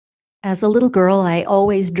As a little girl, I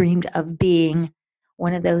always dreamed of being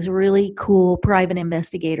one of those really cool private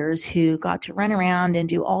investigators who got to run around and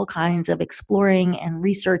do all kinds of exploring and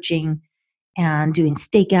researching and doing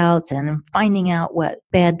stakeouts and finding out what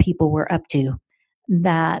bad people were up to.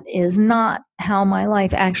 That is not how my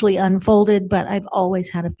life actually unfolded, but I've always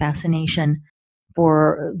had a fascination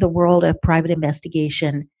for the world of private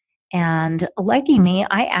investigation. And liking me,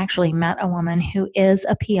 I actually met a woman who is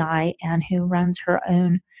a PI and who runs her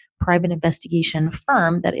own private investigation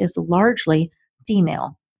firm that is largely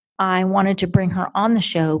female. I wanted to bring her on the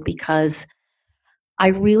show because I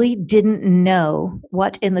really didn't know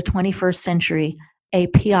what in the 21st century a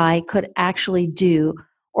PI could actually do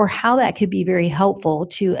or how that could be very helpful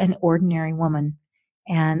to an ordinary woman.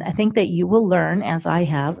 And I think that you will learn, as I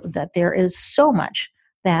have, that there is so much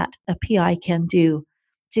that a PI can do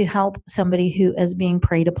to help somebody who is being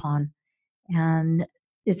preyed upon. And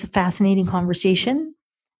it's a fascinating conversation.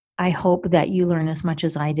 I hope that you learn as much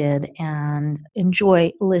as I did and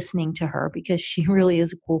enjoy listening to her because she really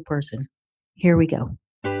is a cool person. Here we go.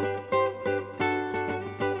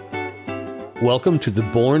 Welcome to the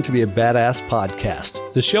Born to be a Badass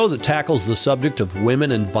podcast, the show that tackles the subject of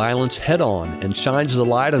women and violence head on and shines the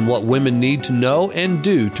light on what women need to know and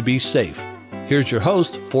do to be safe. Here's your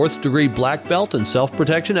host, 4th degree black belt and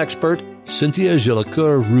self-protection expert, Cynthia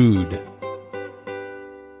Jolicoeur-Rude.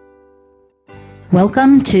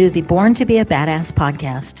 Welcome to the Born to be a Badass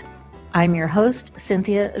podcast. I'm your host,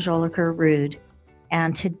 Cynthia Jolicoeur-Rude.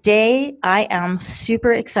 And today I am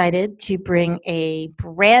super excited to bring a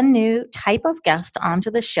brand new type of guest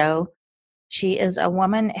onto the show. She is a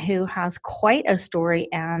woman who has quite a story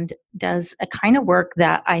and does a kind of work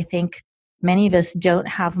that I think many of us don't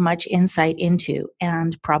have much insight into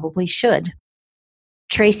and probably should.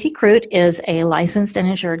 Tracy Crute is a licensed and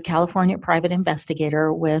insured California private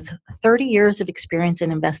investigator with 30 years of experience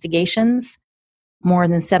in investigations, more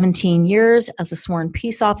than 17 years as a sworn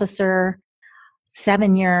peace officer,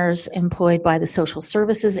 7 years employed by the Social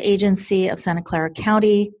Services Agency of Santa Clara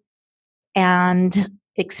County, and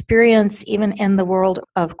experience even in the world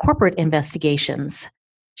of corporate investigations.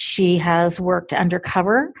 She has worked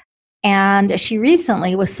undercover, and she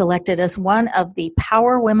recently was selected as one of the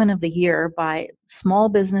Power Women of the Year by Small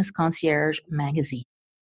Business Concierge magazine.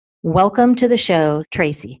 Welcome to the show,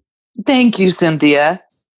 Tracy. Thank you, Cynthia.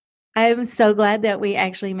 I'm so glad that we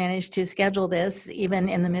actually managed to schedule this, even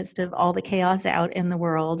in the midst of all the chaos out in the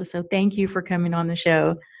world. So thank you for coming on the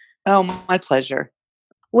show. Oh, my pleasure.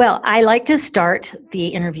 Well, I like to start the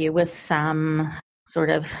interview with some sort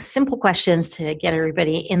of simple questions to get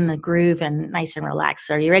everybody in the groove and nice and relaxed.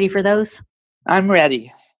 Are you ready for those? I'm ready.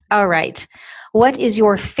 All right. What is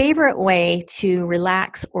your favorite way to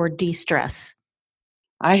relax or de-stress?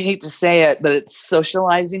 I hate to say it, but it's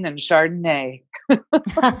socializing and Chardonnay.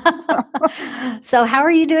 So how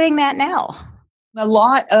are you doing that now? A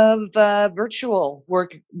lot of virtual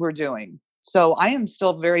work we're doing. So I am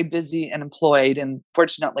still very busy and employed, and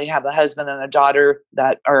fortunately have a husband and a daughter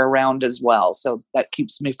that are around as well. So that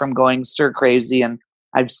keeps me from going stir crazy, and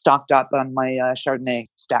I've stocked up on my Chardonnay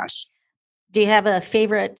stash. Do you have a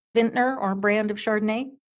favorite vintner or brand of Chardonnay?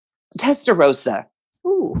 Testarossa.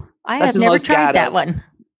 Ooh, I That's have in never Los tried that Gatos. one.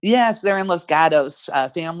 Yes, they're in Los Gatos,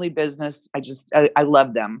 family business. I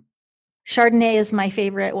love them. Chardonnay is my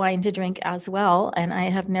favorite wine to drink as well, and I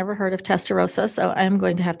have never heard of Testarossa, so I'm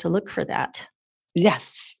going to have to look for that.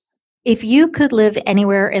 Yes. If you could live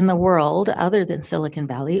anywhere in the world other than Silicon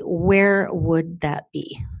Valley, where would that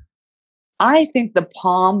be? I think the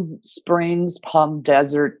Palm Springs, Palm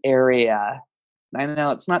Desert area. I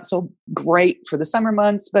know it's not so great for the summer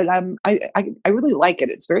months, but I really like it.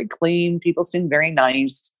 It's very clean. People seem very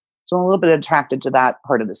nice. So I'm a little bit attracted to that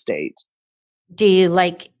part of the state. Do you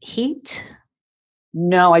like heat?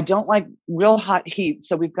 No, I don't like real hot heat.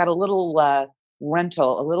 So we've got a little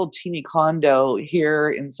rental, a little teeny condo here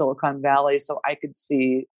in Silicon Valley. So I could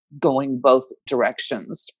see going both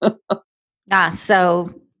directions.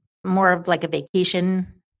 So more of like a vacation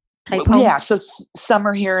type home? Yeah, so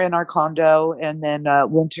summer here in our condo and then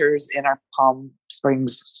winters in our Palm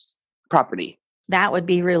Springs property. That would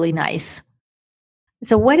be really nice.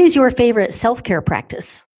 So what is your favorite self-care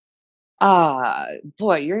practice?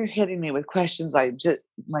 Boy, you're hitting me with questions.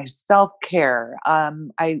 My self-care.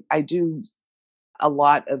 I do a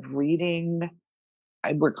lot of reading.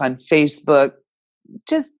 I work on Facebook,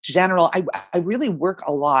 just general. I really work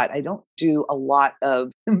a lot. I don't do a lot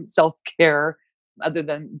of self-care other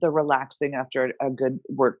than the relaxing after a good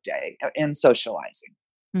work day and socializing.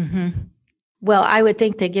 Mm-hmm. Well, I would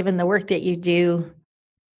think that given the work that you do,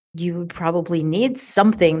 you would probably need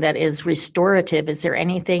something that is restorative. Is there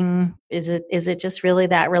anything, is it just really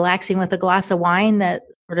that relaxing with a glass of wine that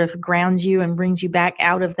sort of grounds you and brings you back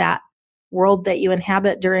out of that world that you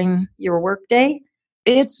inhabit during your workday?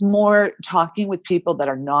 It's more talking with people that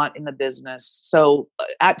are not in the business. So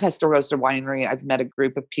at Testarossa Winery, I've met a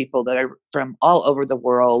group of people that are from all over the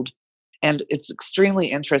world. And it's extremely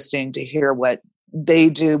interesting to hear what they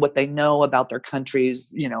do, what they know about their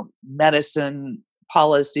countries, medicine,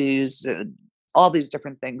 policies, all these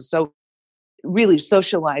different things. So really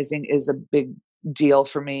socializing is a big deal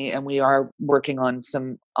for me. And we are working on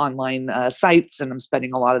some online sites, and I'm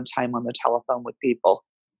spending a lot of time on the telephone with people.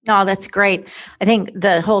 Oh, that's great. I think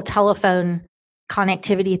the whole telephone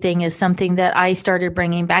connectivity thing is something that I started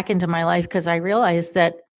bringing back into my life because I realized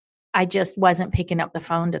that I just wasn't picking up the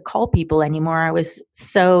phone to call people anymore. I was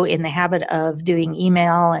so in the habit of doing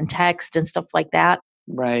email and text and stuff like that.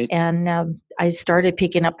 Right. And I started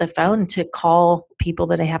picking up the phone to call people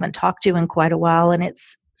that I haven't talked to in quite a while. And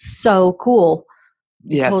it's so cool.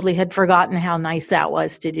 Yes. Totally had forgotten how nice that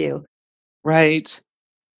was to do. Right.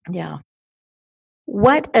 Yeah.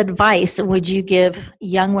 What advice would you give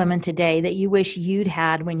young women today that you wish you'd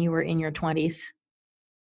had when you were in your 20s?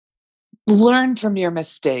 Learn from your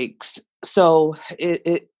mistakes. So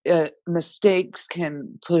mistakes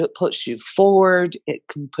can push you forward. It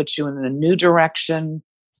can put you in a new direction.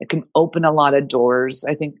 It can open a lot of doors.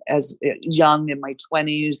 I think as young in my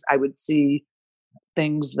 20s, I would see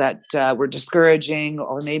things that were discouraging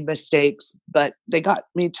or made mistakes, but they got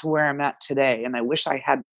me to where I'm at today. And I wish I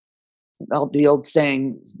had the old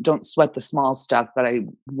saying, don't sweat the small stuff, but I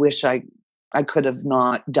wish I could have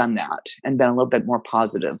not done that and been a little bit more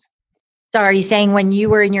positive. So are you saying when you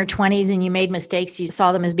were in your 20s and you made mistakes, you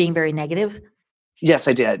saw them as being very negative? Yes,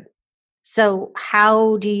 I did. So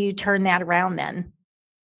how do you turn that around then?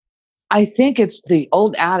 I think it's the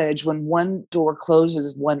old adage, when one door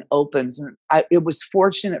closes, one opens. And it was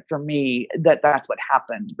fortunate for me that that's what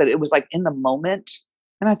happened. But it was like in the moment,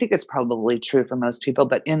 and I think it's probably true for most people,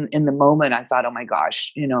 but in the moment, I thought, oh my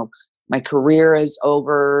gosh, my career is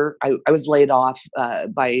over. I was laid off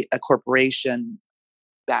by a corporation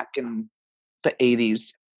back in the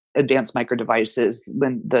 80s, Advanced Micro Devices,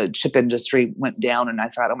 when the chip industry went down. And I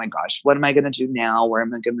thought, oh my gosh, what am I going to do now? Where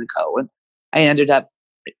am I going to go? And I ended up,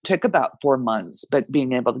 it took about 4 months, but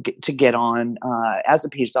being able to get on as a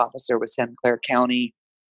peace officer with Santa Clara County.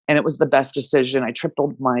 And it was the best decision. I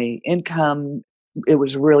tripled my income. It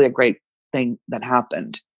was really a great thing that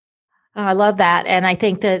happened. I love that. And I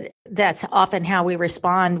think that that's often how we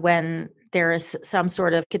respond when there is some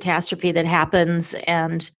sort of catastrophe that happens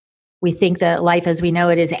and we think that life as we know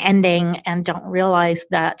it is ending and don't realize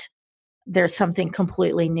that there's something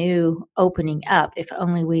completely new opening up if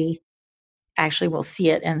only we actually will see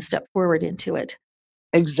it and step forward into it.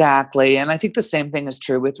 Exactly. And I think the same thing is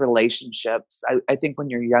true with relationships. I think when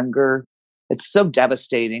you're younger, it's so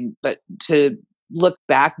devastating, but to look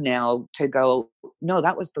back now to go, no,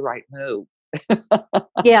 that was the right move.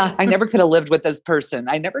 Yeah. I never could have lived with this person.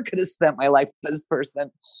 I never could have spent my life with this person.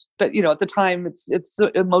 But at the time it's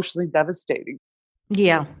so emotionally devastating.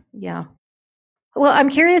 Yeah. Yeah. Well, I'm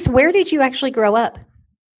curious, where did you actually grow up?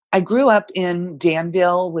 I grew up in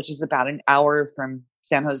Danville, which is about an hour from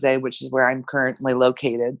San Jose, which is where I'm currently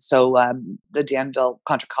located. So the Danville,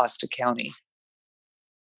 Contra Costa County.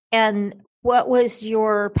 And what was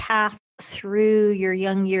your path through your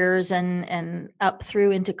young years and up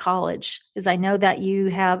through into college? Because I know that you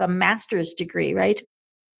have a master's degree, right?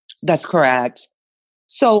 That's correct.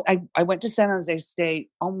 So I went to San Jose State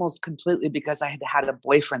almost completely because I had had a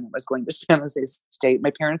boyfriend that was going to San Jose State.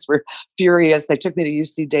 My parents were furious. They took me to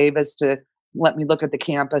UC Davis to let me look at the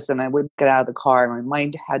campus, and I wouldn't get out of the car. My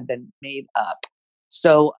mind had been made up.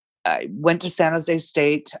 So I went to San Jose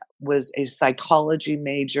State, was a psychology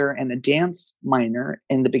major and a dance minor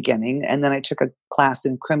in the beginning. And then I took a class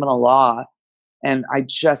in criminal law, and I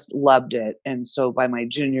just loved it. And so by my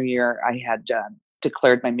junior year, I had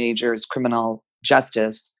declared my major as criminal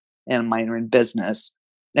justice and a minor in business.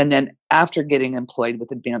 And then after getting employed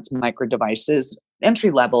with Advanced Micro Devices, entry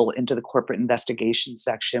level into the corporate investigation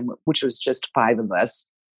section, which was just 5 of us.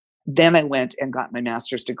 Then I went and got my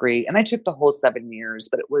master's degree, and I took the whole 7 years,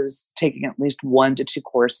 but it was taking at least 1 to 2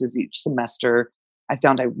 courses each semester. I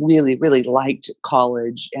found I really, really liked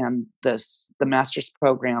college, and the master's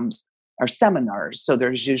programs are seminars. So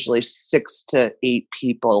there's usually 6 to 8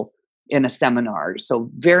 people in a seminar.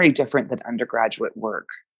 So very different than undergraduate work.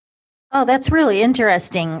 Oh, that's really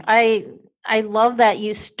interesting. I love that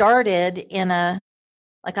you started in a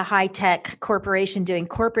high-tech corporation doing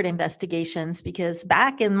corporate investigations, because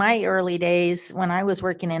back in my early days when I was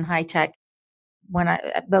working in high tech, when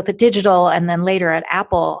I both at Digital and then later at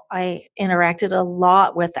Apple, I interacted a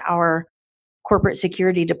lot with our corporate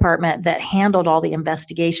security department that handled all the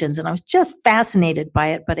investigations. And I was just fascinated by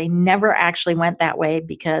it, but I never actually went that way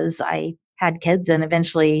because I had kids and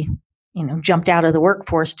eventually, jumped out of the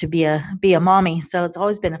workforce to be a mommy. So it's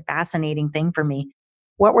always been a fascinating thing for me.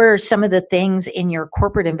 What were some of the things in your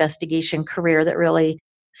corporate investigation career that really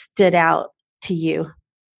stood out to you?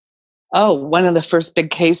 Oh, one of the first big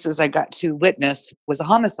cases I got to witness was a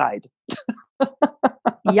homicide.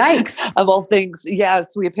 Yikes. Of all things,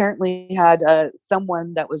 yes, we apparently had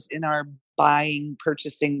someone that was in our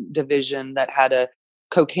purchasing division that had a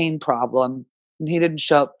cocaine problem. And he didn't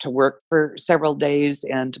show up to work for several days.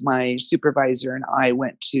 And my supervisor and I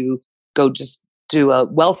went to go just do a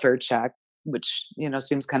welfare check, which,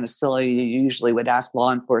 seems kind of silly. You usually would ask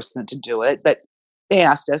law enforcement to do it, but they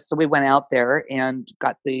asked us. So we went out there and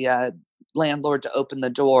got the landlord to open the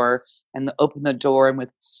door, and opened the door, and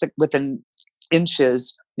within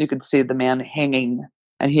inches, you could see the man hanging,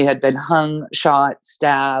 and he had been hung, shot,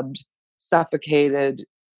 stabbed, suffocated,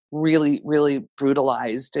 really, really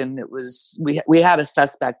brutalized. And it was, we had a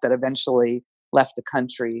suspect that eventually left the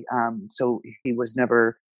country. So he was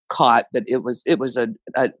never caught, but it was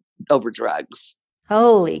a over drugs.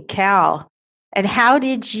 Holy cow. And how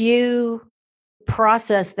did you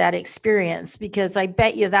process that experience? Because I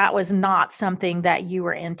bet you that was not something that you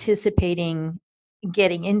were anticipating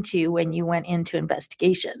getting into when you went into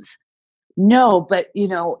investigations. No, but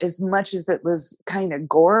as much as it was kind of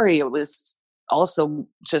gory, it was also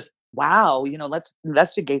just, wow, let's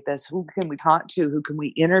investigate this. Who can we talk to? Who can we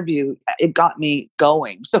interview? It got me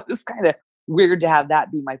going. So it's kind of weird to have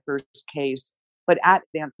that be my first case. But at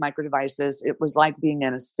Advanced Micro Devices, it was like being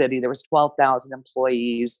in a city. There was 12,000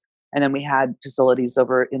 employees. And then we had facilities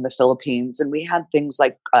over in the Philippines. And we had things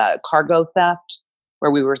like cargo theft,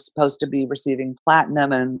 where we were supposed to be receiving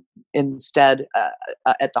platinum, and instead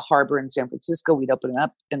at the harbor in San Francisco, we'd open it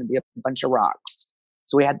up and it'd be a bunch of rocks.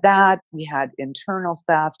 So we had that. We had internal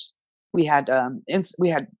theft. We had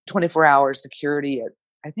 24-hour security at,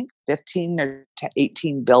 I think, 15 or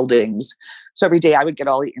 18 buildings. So every day I would get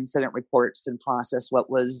all the incident reports and process what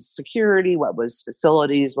was security, what was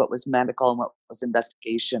facilities, what was medical, and what was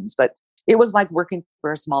investigations. But it was like working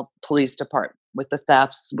for a small police department with the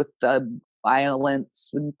thefts, with the violence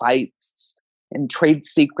and fights and trade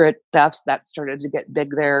secret thefts that started to get big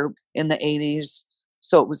there in the 80s.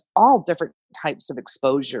 So it was all different types of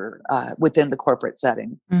exposure within the corporate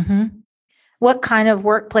setting. Mm-hmm. What kind of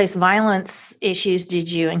workplace violence issues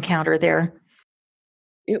did you encounter there?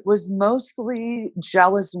 It was mostly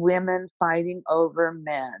jealous women fighting over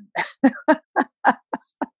men.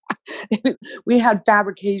 We had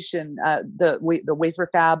fabrication, the wafer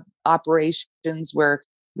fab operations where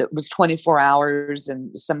it was 24 hours,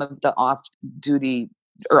 and some of the off-duty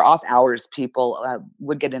or off-hours people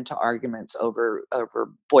would get into arguments over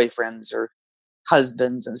boyfriends or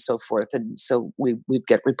husbands and so forth. And so we'd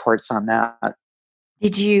get reports on that.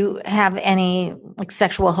 Did you have any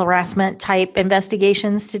sexual harassment type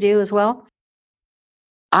investigations to do as well?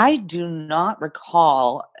 I do not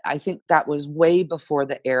recall. I think that was way before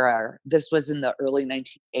the era. This was in the early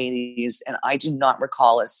 1980s, and I do not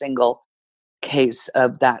recall a single case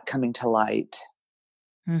of that coming to light.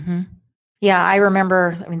 Mm-hmm. Yeah, I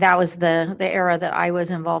remember. I mean, that was the era that I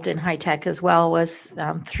was involved in high tech as well, was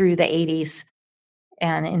through the 80s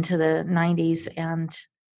and into the 90s. And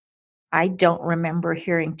I don't remember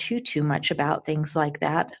hearing too much about things like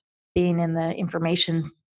that. Being in the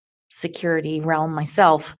information security realm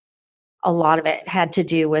myself, a lot of it had to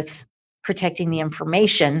do with protecting the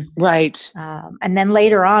information. Right. And then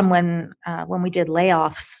later on, when we did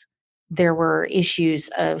layoffs, there were issues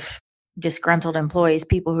of disgruntled employees,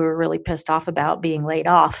 people who were really pissed off about being laid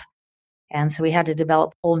off. And so we had to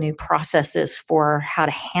develop whole new processes for how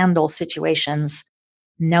to handle situations,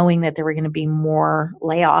 knowing that there were going to be more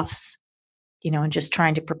layoffs, and just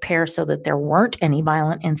trying to prepare so that there weren't any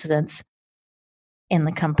violent incidents in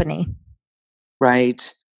the company.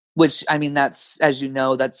 Right. Which, I mean, that's, as you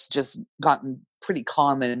know, that's just gotten pretty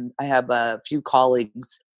common. I have a few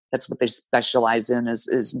colleagues, that's what they specialize in,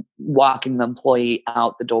 is walking the employee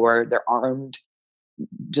out the door. They're armed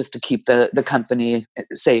just to keep the company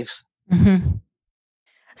safe. Mm-hmm.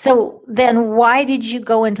 So then why did you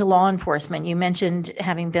go into law enforcement? You mentioned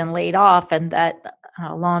having been laid off and that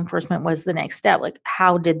law enforcement was the next step. Like,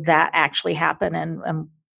 how did that actually happen, and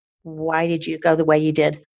why did you go the way you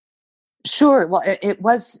did? Sure. Well, it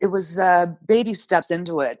was baby steps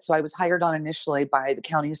into it. So I was hired on initially by the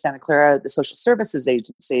County of Santa Clara, the Social Services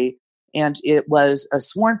Agency, and it was a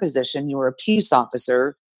sworn position. You were a peace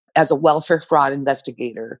officer as a welfare fraud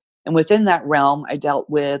investigator. And within that realm, I dealt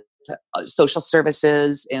with social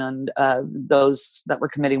services and those that were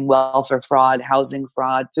committing welfare fraud, housing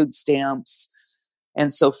fraud, food stamps,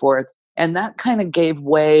 and so forth. And that kind of gave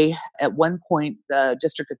way. At one point, the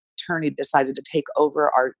district attorney decided to take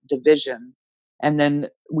over our division. And then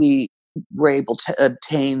we were able to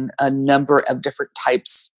obtain a number of different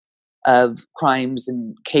types of crimes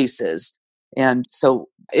and cases. And so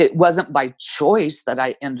it wasn't by choice that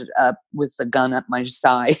I ended up with the gun at my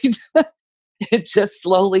side. It just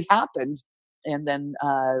slowly happened. And then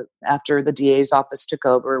after the DA's office took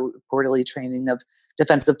over, quarterly training of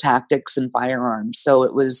defensive tactics and firearms. So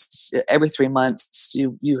it was every 3 months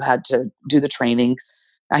you had to do the training.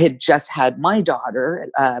 I had just had my daughter.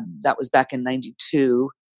 That was back in '92.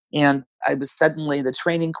 And I was suddenly the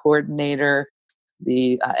training coordinator,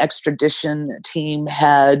 the extradition team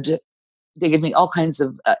head. They gave me all kinds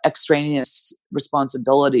of extraneous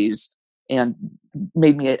responsibilities and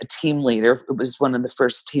made me a team leader. It was one of the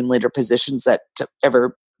first team leader positions that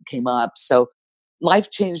ever came up. So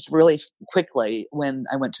life changed really quickly when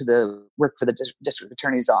I went to the work for the district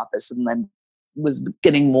attorney's office, and then was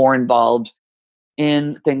getting more involved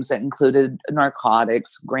in things that included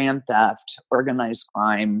narcotics, grand theft, organized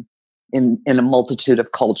crime in a multitude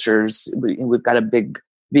of cultures. We've got a big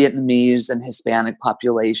Vietnamese and Hispanic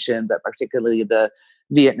population, but particularly the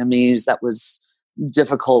Vietnamese, that was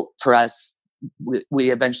difficult for us.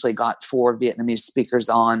 We eventually got 4 Vietnamese speakers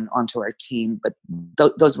onto our team, but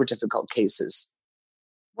those were difficult cases.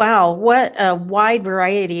 Wow, what a wide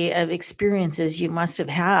variety of experiences you must have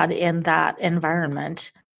had in that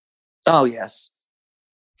environment. Oh, yes.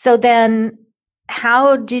 So then,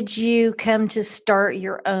 how did you come to start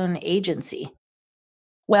your own agency?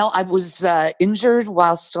 Well, I was injured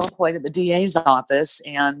while still employed at the DA's office,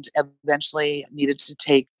 and eventually needed to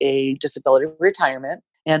take a disability retirement,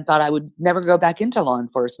 and thought I would never go back into law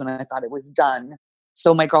enforcement. I thought it was done.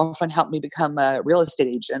 So my girlfriend helped me become a real estate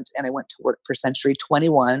agent, and I went to work for Century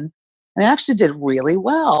 21. And I actually did really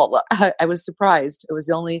well. I was surprised. It was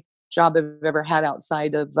the only job I've ever had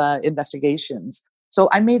outside of investigations. So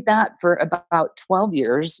I made that for about 12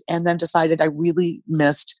 years, and then decided I really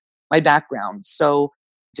missed my background. So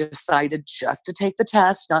decided just to take the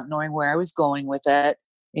test, not knowing where I was going with it.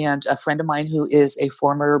 And a friend of mine who is a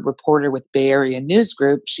former reporter with Bay Area News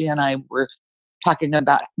Group, she and I were talking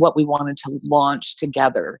about what we wanted to launch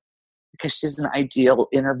together, because she's an ideal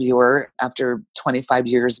interviewer after 25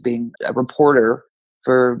 years being a reporter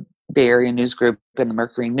for Bay Area News Group and the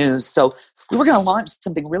Mercury News. So we were going to launch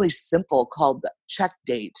something really simple called Check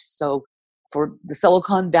Date. So for the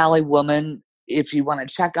Silicon Valley woman, if you want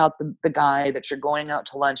to check out the guy that you're going out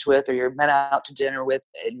to lunch with, or you're met out to dinner with,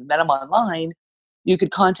 and you met him online, you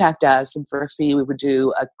could contact us, and for a fee, we would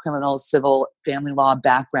do a criminal, civil, family law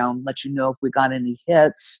background, let you know if we got any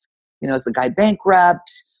hits. Is the guy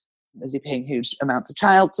bankrupt? Is he paying huge amounts of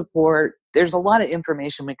child support? There's a lot of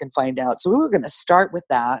information we can find out. So we were going to start with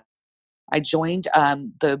that. I joined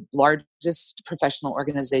the largest professional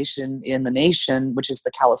organization in the nation, which is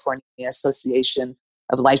the California Association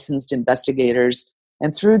of Licensed Investigators.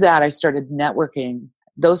 And through that, I started networking.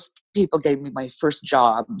 Those people gave me my first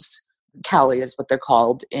jobs. Cali is what they're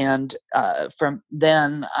called. And from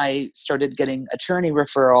then, I started getting attorney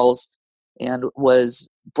referrals and was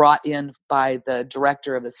brought in by the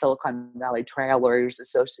director of the Silicon Valley Trial Lawyers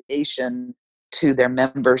Association to their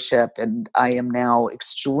membership. And I am now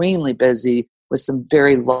extremely busy with some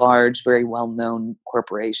very large, very well-known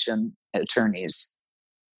corporation attorneys.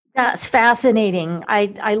 That's fascinating.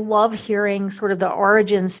 I love hearing sort of the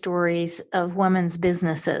origin stories of women's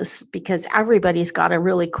businesses, because everybody's got a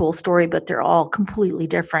really cool story, but they're all completely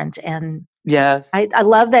different. And yes, I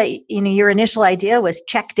love that, your initial idea was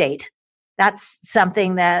Check Date. That's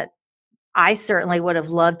something that I certainly would have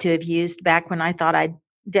loved to have used back when I thought I'd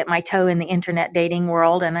dip my toe in the internet dating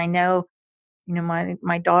world. And I know,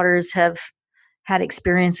 my daughters have had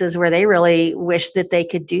experiences where they really wish that they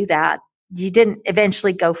could do that. You didn't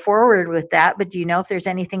eventually go forward with that, but do you know if there's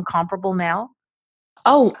anything comparable now?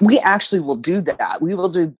 Oh, we actually will do that. We will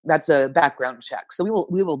do, that's a background check. So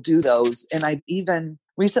we will do those. And I even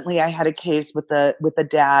recently I had a case with a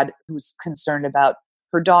dad who's concerned about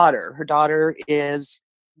her daughter. Her daughter is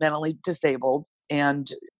mentally disabled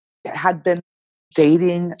and had been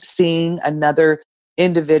seeing another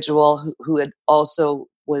individual who had also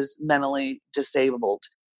was mentally disabled.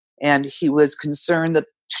 And he was concerned that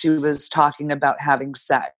she was talking about having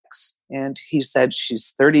sex. And he said,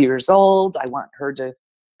 she's 30 years old. I want her to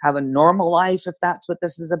have a normal life if that's what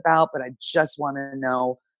this is about. But I just want to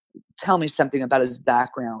know, tell me something about his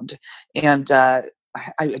background. And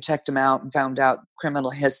I checked him out and found out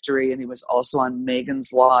criminal history, and he was also on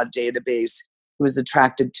Megan's Law database. He was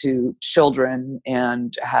attracted to children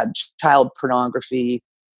and had child pornography,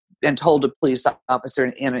 and told a police officer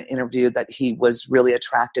in an interview that he was really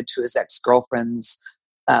attracted to his ex-girlfriend's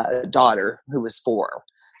daughter, who was 4.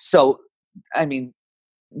 So, I mean,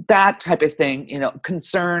 that type of thing,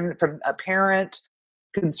 concern from a parent,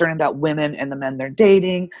 concern about women and the men they're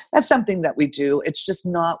dating. That's something that we do. It's just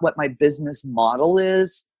not what my business model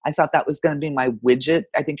is. I thought that was going to be my widget.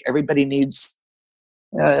 I think everybody needs,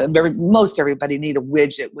 most everybody need a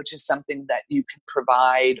widget, which is something that you can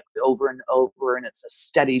provide over and over, and it's a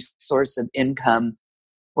steady source of income.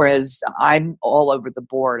 Whereas I'm all over the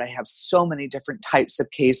board. I have so many different types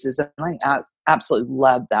of cases, and I absolutely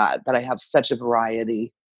love that I have such a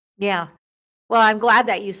variety. Yeah. Well, I'm glad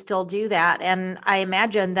that you still do that. And I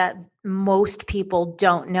imagine that most people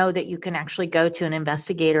don't know that you can actually go to an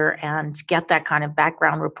investigator and get that kind of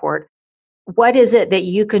background report. What is it that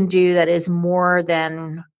you can do that is more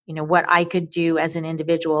than, what I could do as an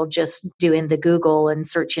individual just doing the Google and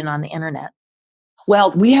searching on the internet?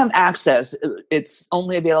 Well, we have access. It's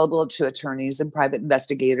only available to attorneys and private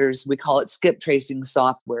investigators. We call it skip tracing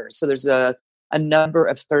software. So there's a number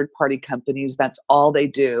of third-party companies. That's all they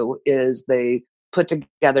do is they put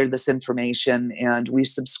together this information, and we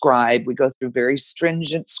subscribe. We go through very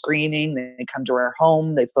stringent screening. They come to our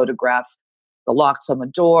home. They photograph the locks on the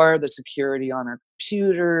door, the security on our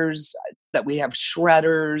computers, that we have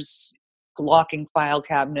shredders, locking file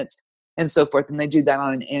cabinets, and so forth. And they do that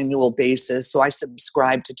on an annual basis. So I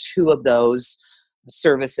subscribe to 2 of those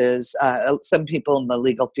services. Some people in the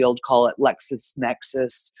legal field call it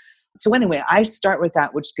LexisNexis. So anyway, I start with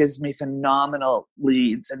that, which gives me phenomenal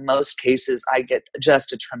leads. In most cases, I get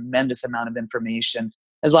just a tremendous amount of information,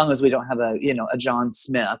 as long as we don't have a John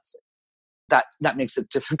Smith. That makes it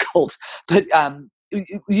difficult. But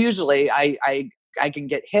usually I can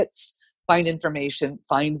get hits, find information,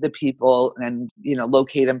 find the people, and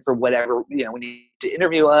locate them for whatever. We need to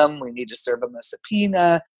interview them, we need to serve them a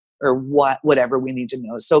subpoena, or whatever we need to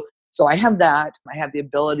know. So I have that. I have the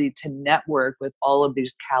ability to network with all of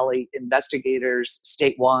these Cali investigators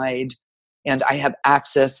statewide, and I have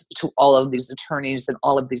access to all of these attorneys in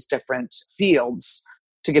all of these different fields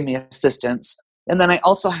to give me assistance. And then I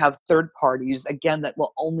also have third parties, again, that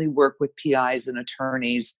will only work with PIs and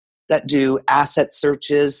attorneys that do asset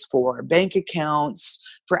searches for bank accounts,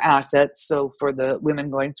 for assets. So for the women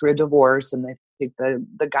going through a divorce and they think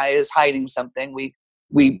the guy is hiding something,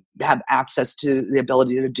 we have access to the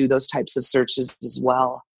ability to do those types of searches as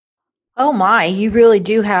well. Oh my, you really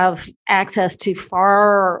do have access to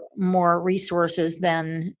far more resources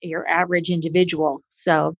than your average individual.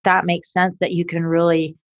 So that makes sense that you can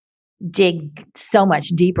really dig so much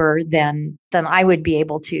deeper than I would be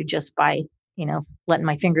able to just by, letting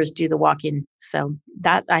my fingers do the walking. So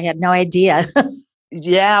that I had no idea.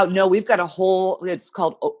 Yeah, no, we've got it's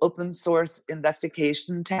called open source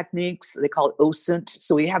investigation techniques. They call it OSINT.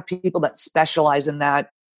 So we have people that specialize in that.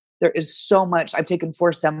 There is so much. I've taken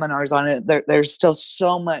 4 seminars on it. There's still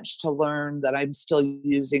so much to learn that I'm still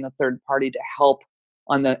using a third party to help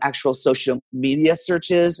on the actual social media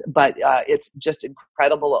searches. But it's just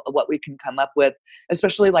incredible what we can come up with,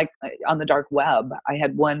 especially like on the dark web. I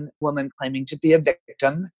had one woman claiming to be a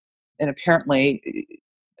victim, and apparently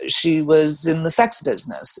she was in the sex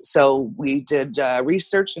business. So we did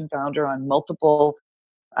research and found her on multiple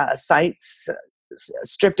sites,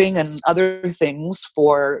 stripping and other things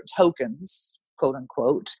for tokens, quote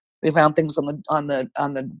unquote. We found things on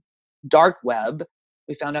the dark web.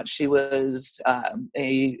 We found out she was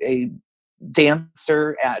a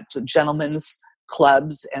dancer at gentlemen's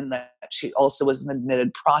clubs, and that she also was an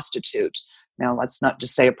admitted prostitute. Now, that's not to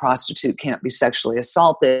say a prostitute can't be sexually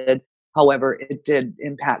assaulted. However, it did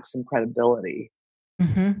impact some credibility.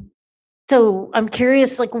 Mm-hmm. So I'm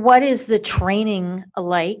curious, what is the training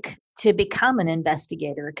like to become an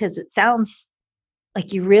investigator? Because it sounds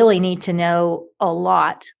like you really need to know a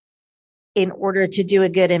lot in order to do a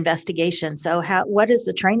good investigation. So what is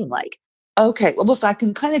the training like? Okay, well, so I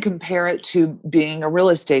can kind of compare it to being a real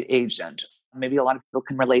estate agent. Maybe a lot of people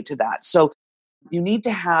can relate to that. So you need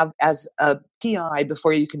to have, as a PI,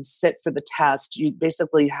 before you can sit for the test, you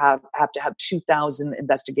basically have to have 2,000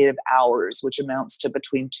 investigative hours, which amounts to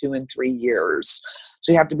between 2 and 3 years.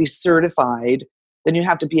 So you have to be certified. Then you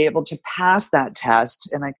have to be able to pass that test.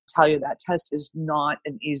 And I can tell you that test is not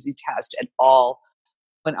an easy test at all.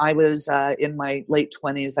 When I was in my late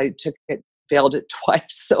 20s, I took it, failed it twice.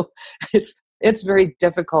 So it's very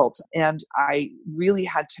difficult. And I really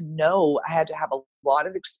had to have a lot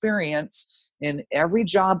of experience in every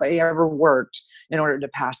job I ever worked. in order to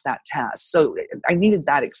pass that test. So I needed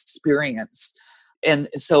that experience. And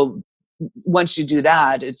so once you do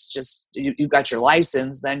that, it's just, you've got your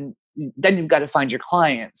license, then you've got to find your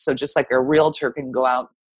clients. So just like a realtor can go out,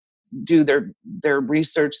 do their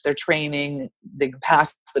research, their training, they can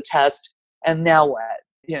pass the test, and now what?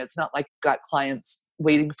 It's not like you've got clients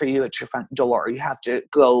waiting for you at your front door. You have to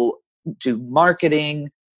go do marketing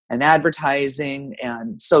and advertising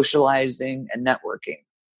and socializing and networking.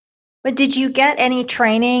 But did you get any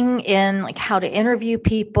training in like how to interview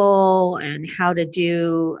people and how to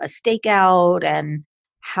do a stakeout and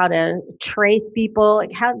how to trace people?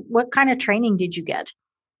 Like what kind of training did you get?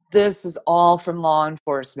 This is all from law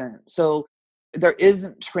enforcement. So there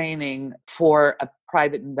isn't training for a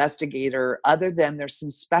private investigator other than there's some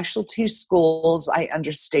specialty schools, I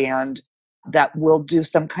understand, that will do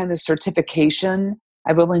some kind of certification.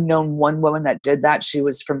 I've only known one woman that did that. She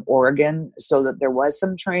was from Oregon, so that there was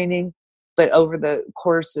some training. But over the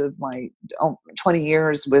course of my 20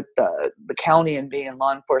 years with the county and being in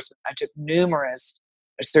law enforcement, I took numerous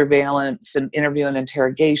surveillance and interview and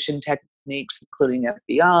interrogation techniques, including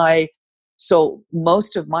FBI. So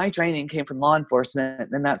most of my training came from law enforcement,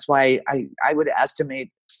 and that's why I would estimate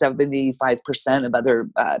 75% of other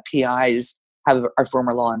PIs are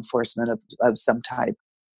former law enforcement of some type.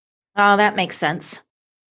 Oh, that makes sense.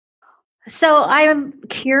 So I'm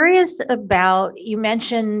curious about, you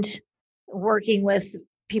mentioned working with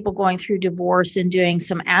people going through divorce and doing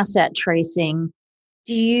some asset tracing.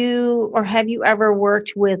 Have you ever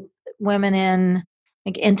worked with women in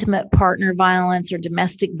like intimate partner violence or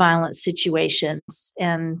domestic violence situations?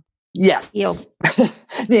 And yes,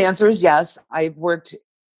 the answer is yes. I've worked,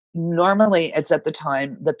 normally it's at the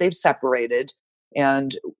time that they've separated,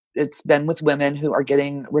 and it's been with women who are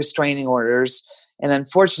getting restraining orders. And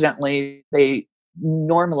unfortunately, they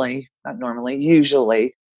usually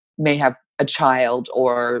may have a child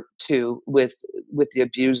or two with the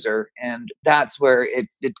abuser. And that's where it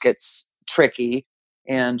gets tricky.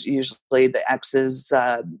 And usually the ex is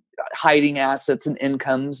hiding assets and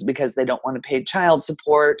incomes because they don't want to pay child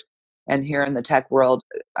support. And here in the tech world,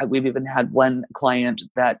 we've even had one client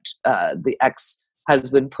that the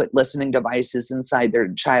ex-husband put listening devices inside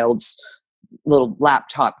their child's little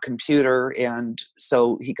laptop computer, and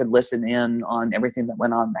so he could listen in on everything that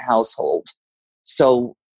went on in the household.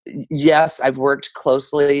 So yes, I've worked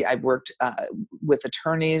closely. I've worked with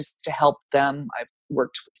attorneys to help them. I've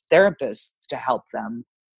worked with therapists to help them,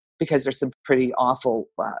 because there's some pretty awful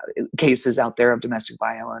cases out there of domestic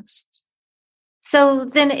violence. So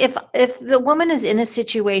then if the woman is in a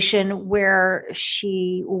situation where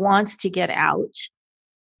she wants to get out,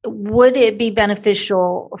 would it be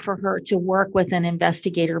beneficial for her to work with an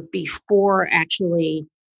investigator before actually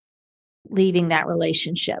leaving that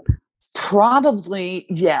relationship? Probably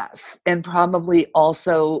yes. And probably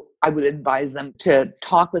also I would advise them to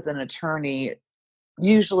talk with an attorney.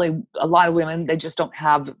 Usually a lot of women, they just don't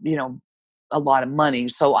have, a lot of money.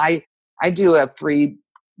 So I do a free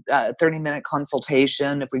 30-minute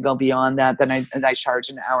consultation. If we go beyond that, then I charge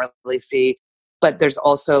an hourly fee. But there's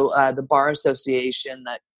also the Bar Association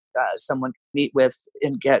that someone can meet with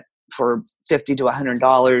and get for $50 to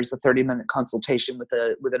 $100 a 30-minute consultation with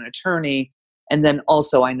an attorney. And then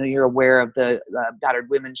also, I know you're aware of the Battered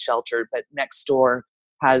Women's Shelter, but Nextdoor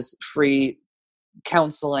has free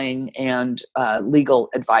counseling and legal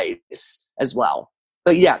advice as well.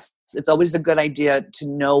 But yes, it's always a good idea to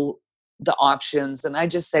know the options. And I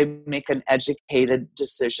just say make an educated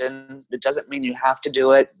decision. It doesn't mean you have to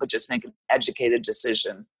do it, but just make an educated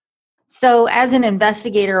decision. So as an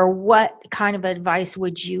investigator, what kind of advice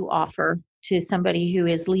would you offer to somebody who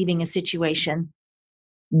is leaving a situation?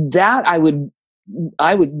 That I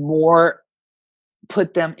would more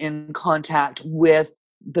put them in contact with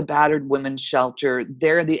the Battered Women's Shelter.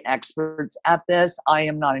 They're the experts at this. I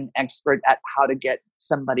am not an expert at how to get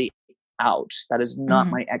somebody out. That is not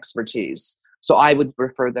my expertise. So I would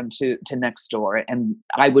refer them to Nextdoor, and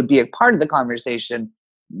I would be a part of the conversation,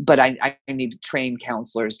 but I need to train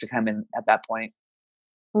counselors to come in at that point.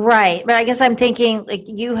 Right. But I guess I'm thinking like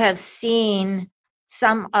you have seen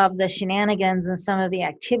some of the shenanigans and some of the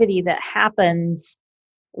activity that happens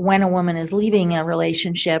when a woman is leaving a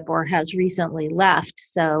relationship or has recently left.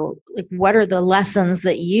 So like, what are the lessons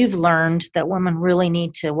that you've learned that women really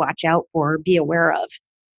need to watch out for, be aware of?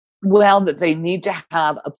 Well, that they need to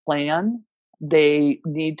have a plan. They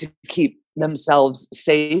need to keep themselves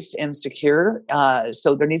safe and secure.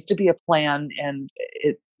 So there needs to be a plan, and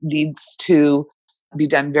it needs to be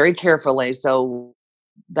done very carefully. So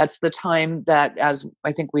that's the time that, as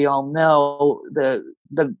I think we all know, the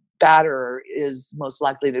batterer is most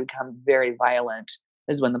likely to become very violent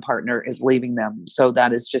is when the partner is leaving them. So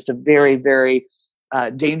that is just a very, very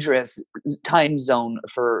dangerous time zone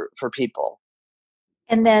for people.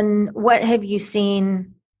 And then what have you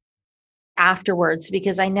seen afterwards?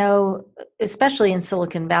 Because I know, especially in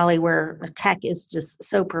Silicon Valley, where tech is just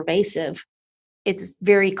so pervasive, it's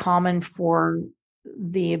very common for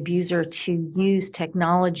the abuser to use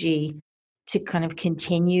technology to kind of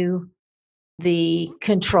continue the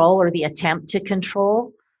control or the attempt to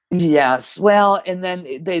control. Yes. Well, and then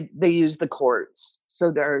they use the courts.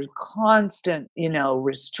 So there are constant,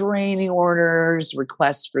 restraining orders,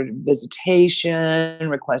 requests for visitation,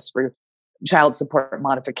 requests for child support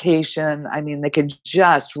modification. I mean, they can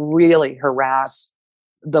just really harass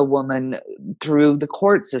the woman through the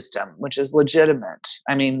court system, which is legitimate.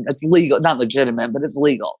 I mean, it's legal, not legitimate, but it's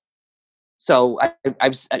legal. So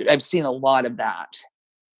I've seen a lot of that.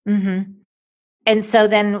 Mm-hmm. And so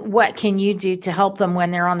then what can you do to help them when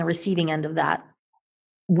they're on the receiving end of that?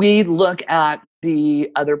 We look at the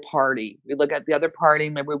other party. We look at the other party.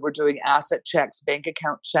 Maybe we're doing asset checks, bank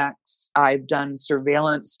account checks. I've done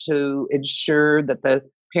surveillance to ensure that the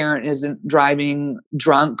parent isn't driving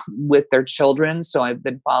drunk with their children. So I've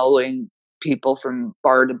been following people from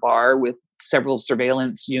bar to bar with several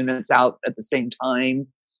surveillance units out at the same time.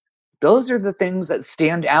 Those are the things that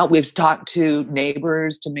stand out. We've talked to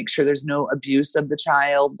neighbors to make sure there's no abuse of the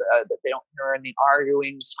child, that they don't hear any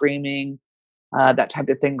arguing, screaming, that type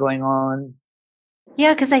of thing going on.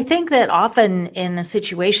 Yeah, because I think that often in a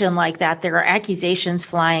situation like that, there are accusations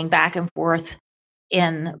flying back and forth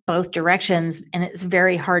in both directions, and it's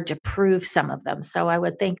very hard to prove some of them. So I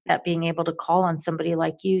would think that being able to call on somebody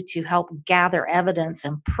like you to help gather evidence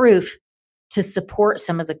and proof to support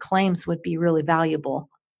some of the claims would be really valuable.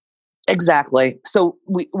 Exactly. So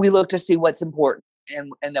we look to see what's important,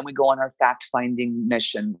 and then we go on our fact-finding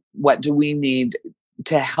mission. What do we need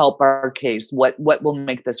to help our case? What will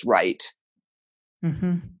make this right?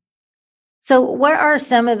 Mm-hmm. So what are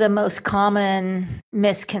some of the most common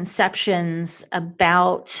misconceptions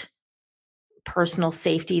about personal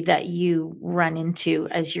safety that you run into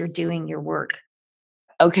as you're doing your work?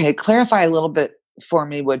 Okay, clarify a little bit for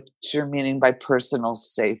me what you're meaning by personal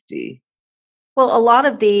safety. Well, a lot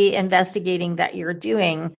of the investigating that you're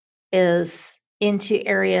doing is into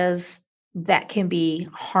areas that can be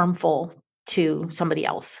harmful to somebody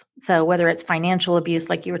else. So whether it's financial abuse,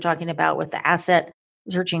 like you were talking about with the asset,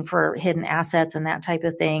 searching for hidden assets and that type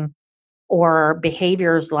of thing, or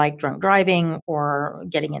behaviors like drunk driving or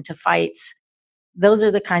getting into fights, those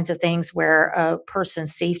are the kinds of things where a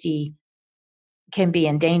person's safety can be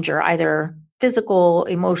in danger, either physical,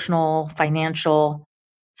 emotional, financial,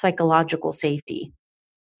 psychological safety.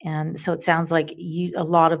 And so it sounds like a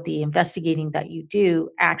lot of the investigating that you do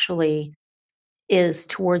actually is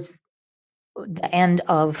towards the end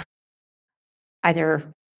of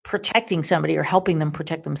either protecting somebody or helping them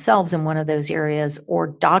protect themselves in one of those areas,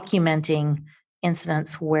 or documenting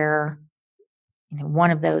incidents where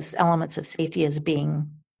one of those elements of safety is being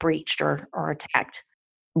breached or attacked.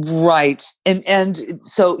 Right. And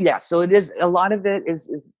so yeah, so it is, a lot of it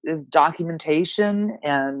is documentation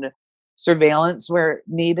and surveillance where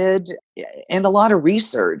needed, and a lot of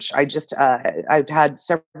research. I've had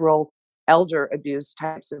several elder abuse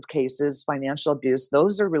types of cases, financial abuse.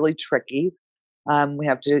 Those are really tricky. We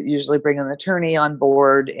have to usually bring an attorney on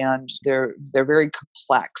board, and they're very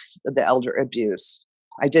complex, the elder abuse.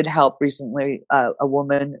 I did help recently a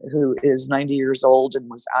woman who is 90 years old and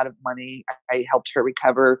was out of money. I helped her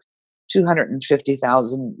recover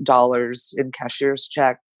 $250,000 in cashier's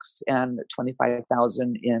checks and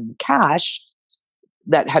 $25,000 in cash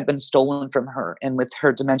that had been stolen from her. And with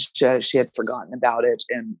her dementia, she had forgotten about it.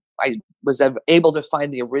 And I was able to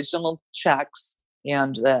find the original checks,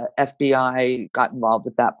 and the FBI got involved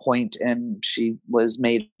at that point, and she was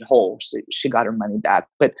made whole. She got her money back.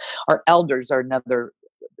 But our elders are another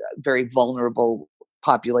very vulnerable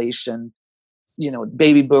population.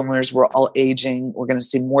 Baby boomers, we're all aging. We're going to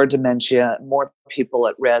see more dementia, more people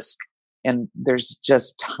at risk. And there's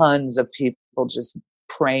just tons of people just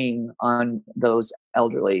preying on those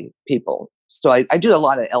elderly people. So I do a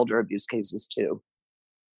lot of elder abuse cases too.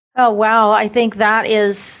 Oh, wow. I think that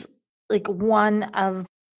is like one of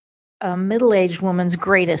a middle-aged woman's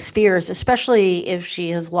greatest fears, especially if she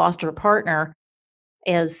has lost her partner,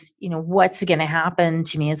 is, what's going to happen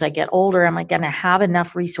to me as I get older? Am I going to have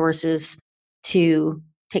enough resources to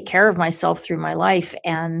take care of myself through my life?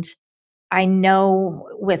 And I know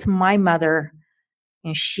with my mother,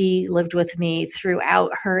 she lived with me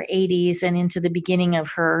throughout her 80s and into the beginning of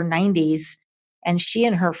her 90s. And she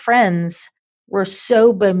and her friends were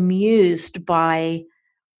so bemused by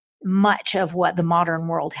much of what the modern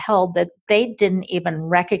world held, that they didn't even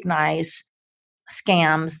recognize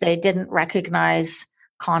scams. They didn't recognize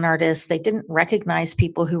con artists. They didn't recognize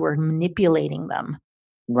people who were manipulating them.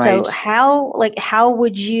 So Right. how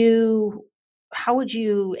would you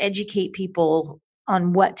educate people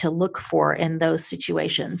on what to look for in those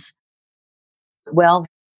situations? Well,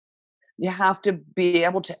 you have to be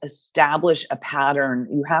able to establish a pattern.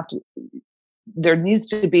 There needs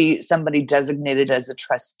to be somebody designated as a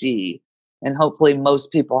trustee. And hopefully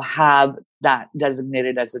most people have that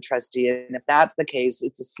designated as a trustee. And if that's the case,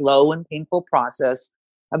 it's a slow and painful process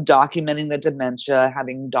of documenting the dementia,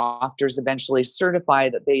 having doctors eventually certify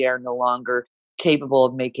that they are no longer capable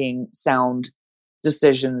of making sound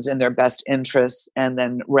decisions in their best interests, and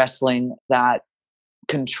then wrestling that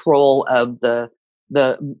control of the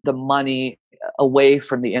money away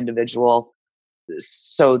from the individual,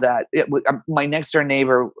 so that my next door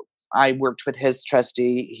neighbor, I worked with his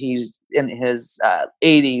trustee. He's in his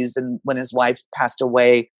 80s, and when his wife passed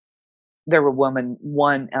away, there were women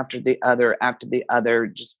one after the other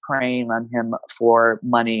just preying on him for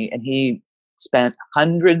money, and he spent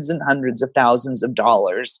hundreds and hundreds of thousands of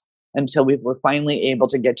dollars until we were finally able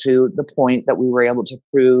to get to the point that we were able to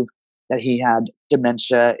prove that he had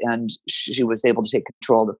dementia, and she was able to take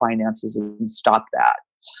control of the finances and stop that.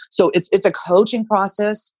 So it's a coaching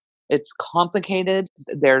process. It's complicated.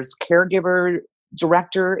 There's caregiver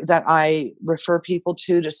director that I refer people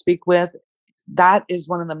to speak with. That is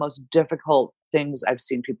one of the most difficult things I've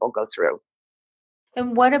seen people go through.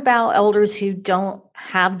 And what about elders who don't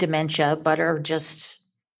have dementia, but are just,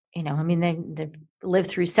 I mean, they've lived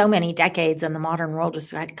through so many decades and the modern world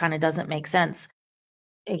just kind of doesn't make sense.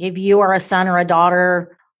 If you are a son or a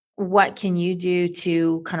daughter, what can you do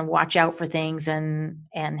to kind of watch out for things and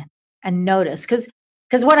notice? Because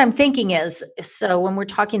what I'm thinking is, so when we're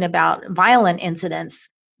talking about violent incidents,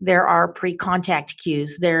 there are pre-contact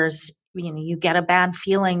cues. There's, you get a bad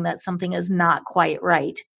feeling that something is not quite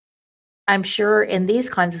right. I'm sure in these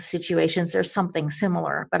kinds of situations, there's something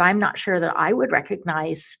similar, but I'm not sure that I would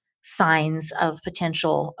recognize signs of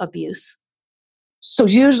potential abuse. So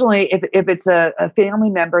usually if it's a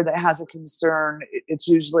family member that has a concern, it's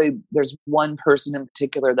usually there's one person in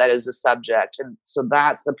particular that is a subject. And so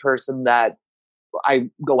that's the person that I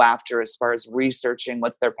go after as far as researching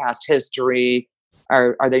what's their past history.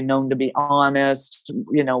 Are they known to be honest?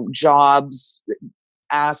 Jobs,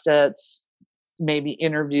 assets, maybe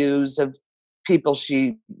interviews of people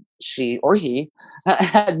she or he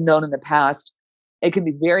had known in the past. It can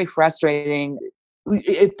be very frustrating.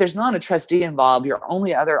 If there's not a trustee involved, your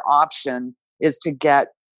only other option is to get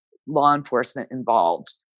law enforcement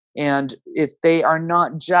involved. And if they are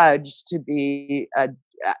not judged to be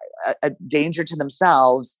a danger to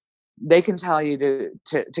themselves, they can tell you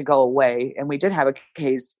to go away. And we did have a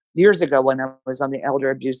case years ago when I was on the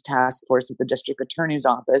Elder Abuse Task Force with the District Attorney's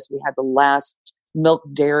Office. We had the last milk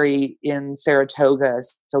dairy in Saratoga,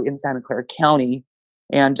 so in Santa Clara County.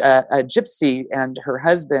 And a gypsy and her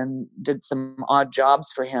husband did some odd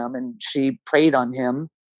jobs for him, and she preyed on him,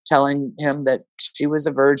 telling him that she was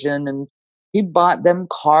a virgin, and he bought them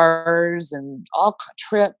cars and all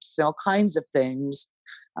trips, all kinds of things.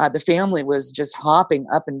 The family was just hopping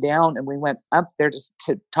up and down, and we went up there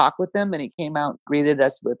to talk with him, and he came out, greeted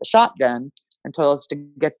us with a shotgun, and told us to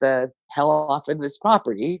get the hell off of his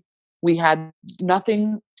property. We had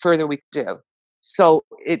nothing further we could do. So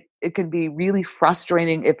it can be really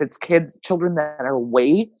frustrating if it's children that are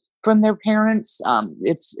away from their parents.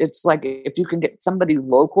 It's like if you can get somebody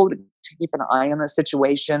local to keep an eye on the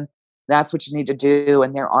situation, that's what you need to do.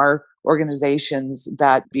 And there are organizations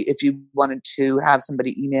that if you wanted to have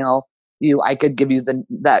somebody email you, I could give you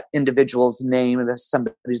that individual's name if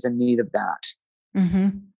somebody's in need of that.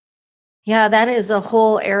 Mm-hmm. Yeah, that is a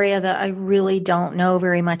whole area that I really don't know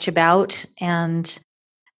very much about. And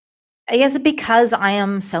I guess because I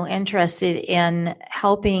am so interested in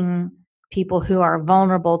helping people who are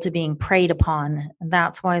vulnerable to being preyed upon, and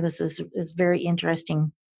that's why this is very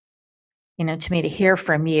interesting, to me to hear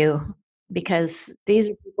from you, because these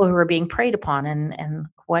are people who are being preyed upon, and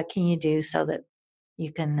what can you do so that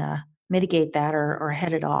you can mitigate that or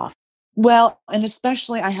head it off? Well, and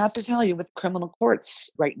especially I have to tell you with criminal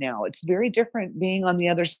courts right now, it's very different being on the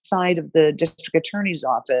other side of the district attorney's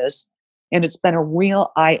office. And it's been a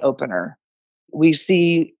real eye opener. We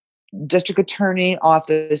see district attorney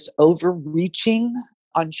office overreaching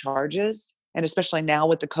on charges. And especially now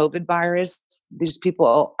with the COVID virus, these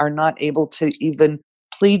people are not able to even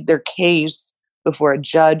plead their case before a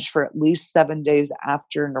judge for at least 7 days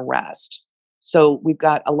after an arrest. So we've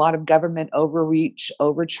got a lot of government overreach,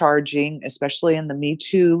 overcharging, especially in the Me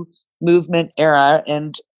Too movement era.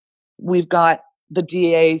 And we've got the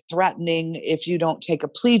DA threatening, if you don't take a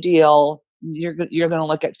plea deal, you're going to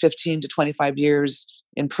look at 15 to 25 years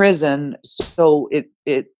in prison. So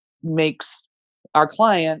it makes our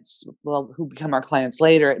clients, well, who become our clients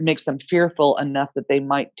later, it makes them fearful enough that they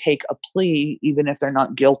might take a plea, even if they're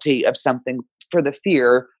not guilty of something, for the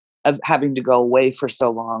fear of having to go away for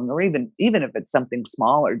so long, or even if it's something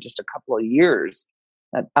small or just a couple of years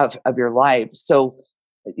of your life. So,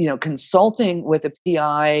 consulting with a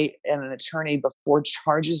PI and an attorney before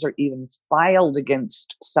charges are even filed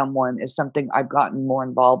against someone is something I've gotten more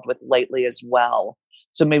involved with lately as well.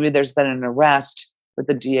 So maybe there's been an arrest, but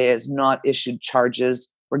the DA has not issued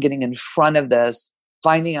charges. We're getting in front of this,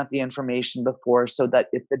 finding out the information before, so that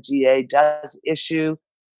if the DA does issue,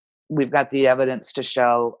 we've got the evidence to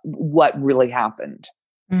show what really happened.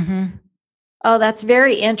 Mm-hmm. Oh, that's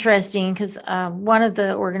very interesting, because one of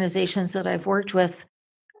the organizations that I've worked with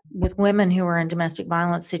women who are in domestic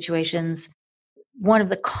violence situations, one of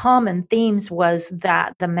the common themes was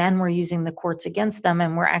that the men were using the courts against them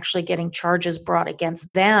and were actually getting charges brought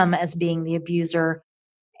against them as being the abuser.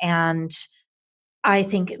 And I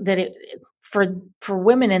think that for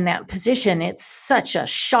women in that position, it's such a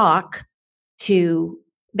shock to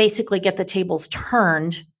basically get the tables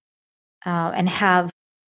turned and have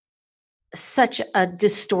such a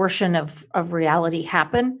distortion of reality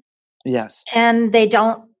happen. Yes. And they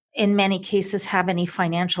don't, in many cases, have any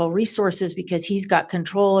financial resources because he's got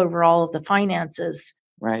control over all of the finances.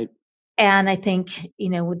 Right. And I think,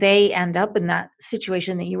 they end up in that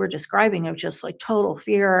situation that you were describing of just like total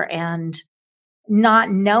fear and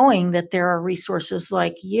not knowing that there are resources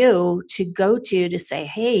like you to go to say,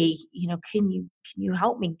 hey, can you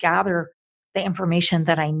help me gather the information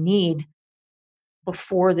that I need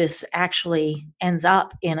before this actually ends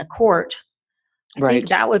up in a court? I think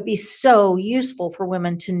that would be so useful for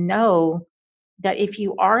women to know, that if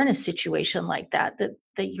you are in a situation like that,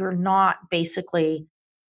 that you're not basically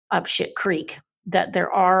up shit creek, that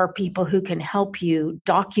there are people who can help you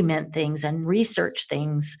document things and research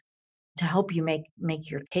things to help you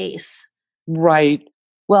make your case. Right.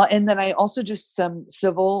 Well, and then I also do some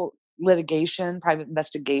civil litigation, private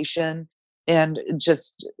investigation, and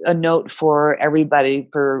just a note for everybody,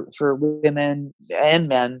 for women and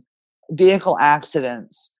men, vehicle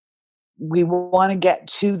accidents. We want to get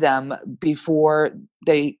to them before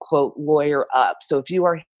they, quote, lawyer up. So if you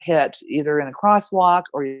are hit either in a crosswalk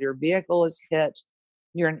or your vehicle is hit,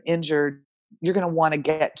 you're injured, you're going to want to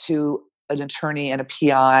get to an attorney and a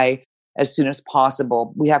PI as soon as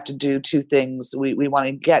possible. We have to do two things. We want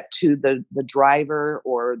to get to the driver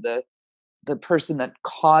or the person that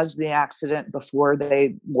caused the accident before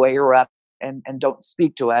they lawyer up and don't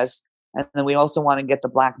speak to us. And then we also want to get the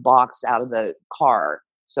black box out of the car.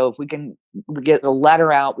 So if we get a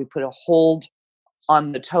letter out, we put a hold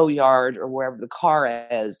on the tow yard or wherever the car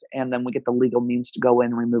is, and then we get the legal means to go in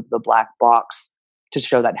and remove the black box to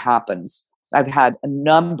show that happens. I've had a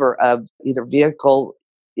number of either vehicle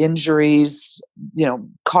injuries,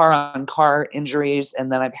 car on car injuries,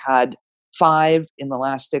 and then I've had 5 in the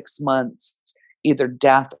last 6 months, either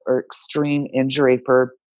death or extreme injury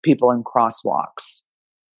for people in crosswalks.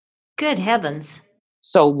 Good heavens.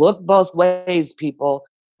 So look both ways, people.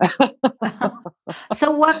 So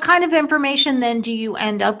what kind of information then do you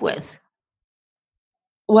end up with?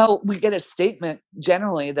 Well, we get a statement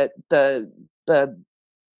generally that the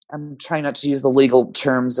I'm trying not to use the legal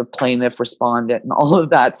terms of plaintiff, respondent, and all of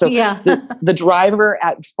that. So yeah. the driver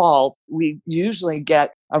at fault, we usually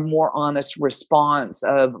get a more honest response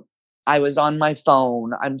of, I was on my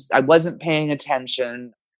phone, I wasn't paying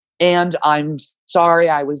attention, and I'm sorry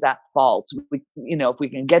I was at fault. If we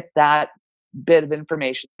can get that bit of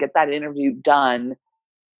information, get that interview done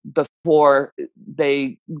before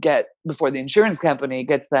the insurance company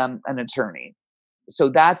gets them an attorney. So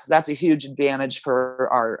that's a huge advantage for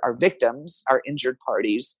our victims, our injured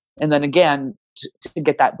parties. And then again, to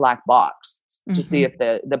get that black box to see if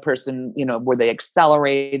the person, were they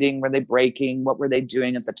accelerating, were they braking, what were they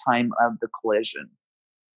doing at the time of the collision?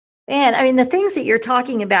 Man, I mean, the things that you're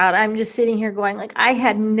talking about, I'm just sitting here going like, I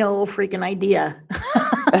had no freaking idea.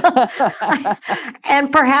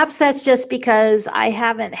 And perhaps that's just because I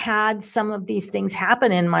haven't had some of these things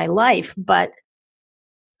happen in my life, but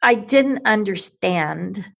I didn't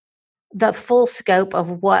understand the full scope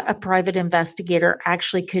of what a private investigator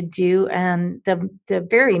actually could do, and the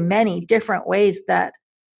very many different ways that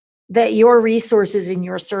your resources and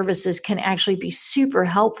your services can actually be super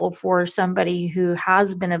helpful for somebody who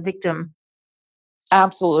has been a victim.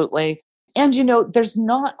 Absolutely. And, there's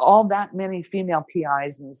not all that many female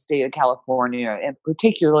PIs in the state of California, and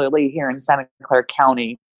particularly here in Santa Clara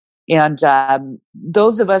County. And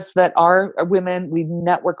those of us that are women, we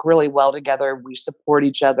network really well together. We support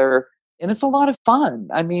each other, and it's a lot of fun.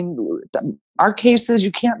 I mean, our cases,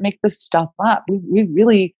 you can't make this stuff up. We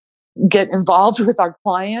really get involved with our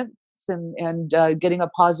clients and getting a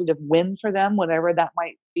positive win for them, whatever that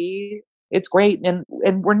might be. It's great. And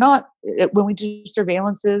we're not, when we do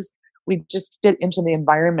surveillances, we just fit into the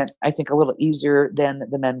environment, I think, a little easier than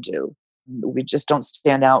the men do. We just don't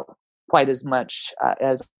stand out quite as much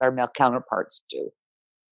as our male counterparts do.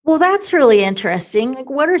 Well, that's really interesting. Like,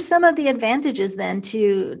 what are some of the advantages then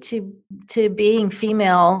to being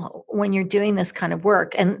female when you're doing this kind of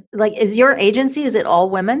work? And like, is your agency, is it all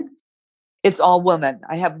women? It's all women.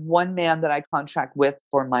 I have one man that I contract with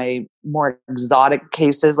for my more exotic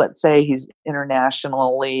cases. Let's say he's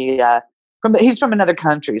internationally he's from another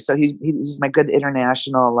country, so he's my good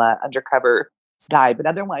international undercover guy. But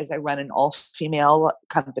otherwise, I run an all-female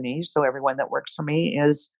company, so everyone that works for me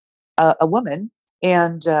is a woman.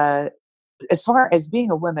 And as far as being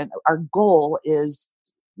a woman, our goal is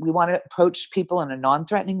we want to approach people in a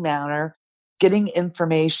non-threatening manner. Getting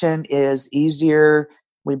information is easier.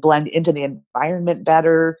 We blend into the environment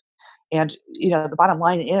better. And, the bottom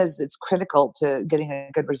line is it's critical to getting a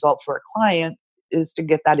good result for a client is to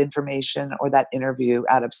get that information or that interview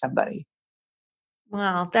out of somebody.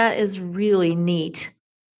 Wow, that is really neat.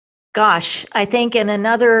 Gosh, I think in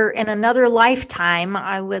another lifetime,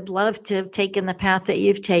 I would love to have taken the path that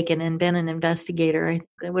you've taken and been an investigator.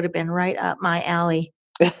 It would have been right up my alley.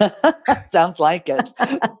 Sounds like it.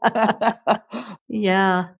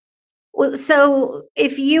 Yeah. Well, so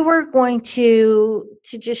if you were going to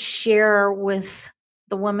just share with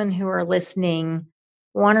the women who are listening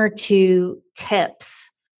one or two tips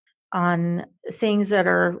on things that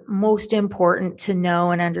are most important to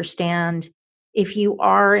know and understand if you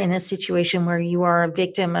are in a situation where you are a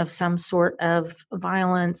victim of some sort of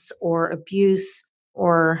violence or abuse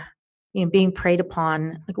or being preyed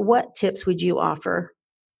upon, like, what tips would you offer?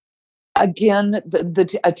 Again,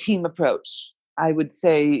 a team approach. I would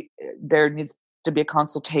say there needs to be a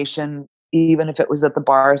consultation, even if it was at the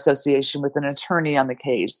bar association, with an attorney on the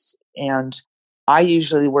case. And I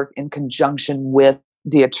usually work in conjunction with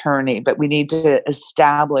the attorney, but we need to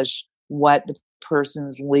establish what the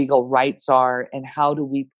person's legal rights are and how do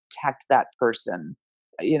we protect that person,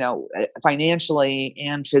 financially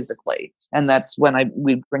and physically. And that's when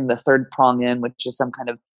we bring the third prong in, which is some kind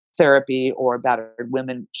of therapy or battered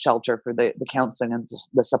women shelter for the counseling and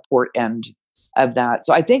the support end of that.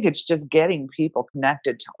 So I think it's just getting people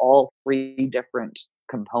connected to all three different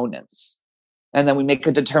components. And then we make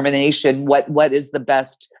a determination what is the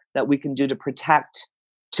best that we can do to protect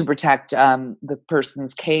the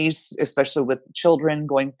person's case, especially with children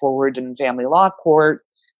going forward in family law court.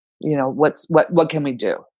 What can we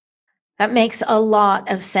do? That makes a lot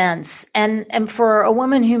of sense. And for a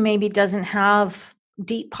woman who maybe doesn't have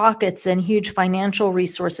deep pockets and huge financial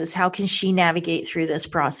resources, how can she navigate through this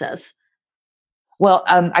process? Well,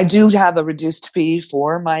 I do have a reduced fee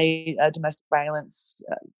for my domestic violence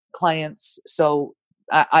clients, so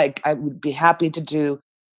I would be happy to do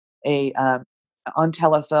a on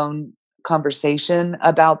telephone conversation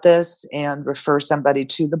about this and refer somebody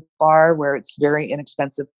to the bar where it's very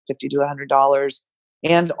inexpensive, $50 to $100.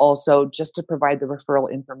 And also just to provide the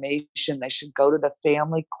referral information, they should go to the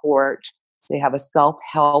family court. They have a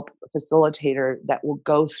self-help facilitator that will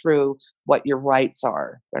go through what your rights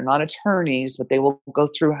are. They're not attorneys, but they will go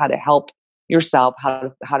through how to help yourself, how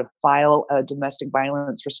to file a domestic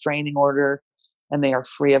violence restraining order, and they are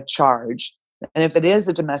free of charge. And if it is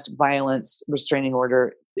a domestic violence restraining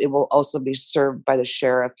order, it will also be served by the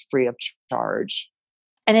sheriff free of charge.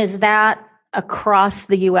 And is that across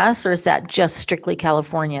the U.S. or is that just strictly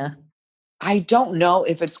California? I don't know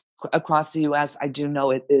if it's across the U.S. I do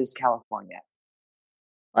know it is California.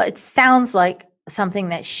 Well, it sounds like something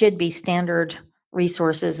that should be standard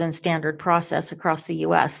resources and standard process across the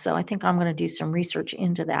U.S. So I think I'm going to do some research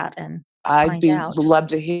into that and find out. Love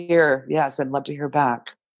to hear. Yes, I'd love to hear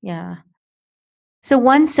back. Yeah. So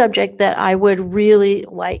one subject that I would really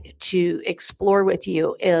like to explore with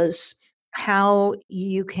you is how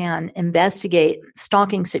you can investigate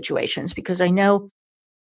stalking situations, because I know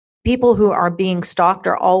people who are being stalked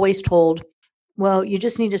are always told, well, you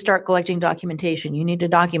just need to start collecting documentation. You need to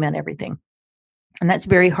document everything. And that's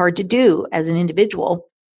very hard to do as an individual.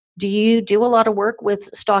 Do you do a lot of work with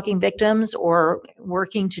stalking victims or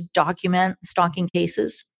working to document stalking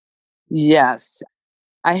cases? Yes.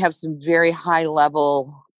 I have some very high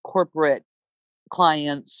level corporate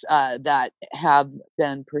clients that have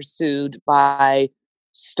been pursued by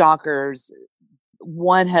stalkers.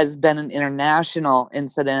 One has been an international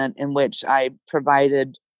incident in which I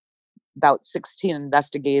provided about 16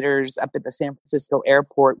 investigators up at the San Francisco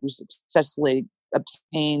airport. We successfully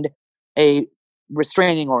obtained a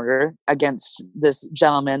restraining order against this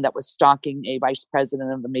gentleman that was stalking a vice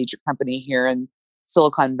president of a major company here in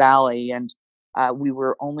Silicon Valley. And we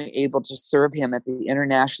were only able to serve him at the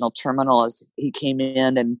international terminal as he came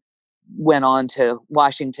in and went on to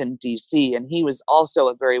Washington, D.C. And he was also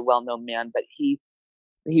a very well-known man, but he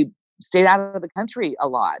stayed out of the country a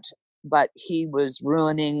lot, but he was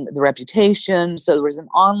ruining the reputation. So there was an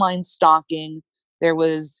online stalking, there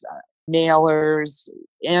was mailers,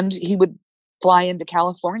 and he would fly into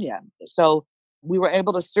California. So we were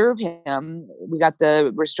able to serve him. We got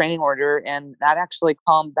the restraining order, and that actually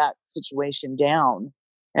calmed that situation down.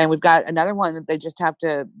 And we've got another one that they just have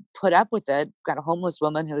to put up with it. We've got a homeless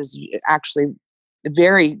woman who's actually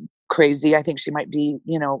very crazy. I think she might be,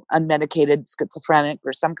 unmedicated schizophrenic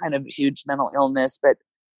or some kind of huge mental illness, but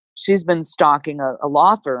she's been stalking a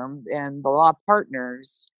law firm and the law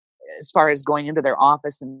partners as far as going into their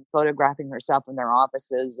office and photographing herself in their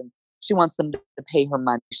offices. And she wants them to pay her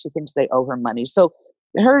money. She thinks they owe her money. So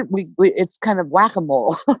it's kind of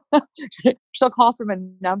whack-a-mole. She'll call from a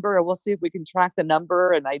number and we'll see if we can track the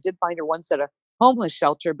number. And I did find her once at a homeless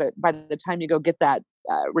shelter, but by the time you go get that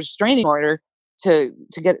restraining order to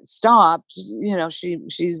get it stopped, she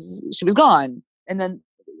was gone. And then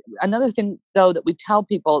another thing, though, that we tell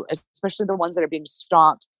people, especially the ones that are being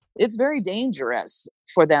stalked, it's very dangerous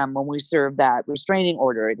for them when we serve that restraining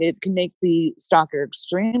order. It can make the stalker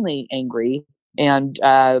extremely angry, and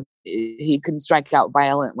he can strike out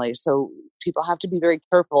violently. So people have to be very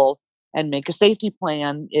careful and make a safety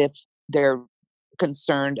plan if they're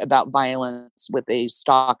concerned about violence with a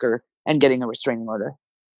stalker and getting a restraining order.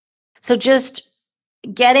 So just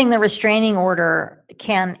getting the restraining order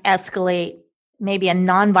can escalate maybe a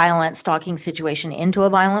non-violent stalking situation into a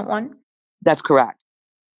violent one? That's correct.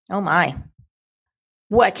 Oh my.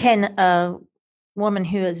 What can a woman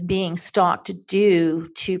who is being stalked do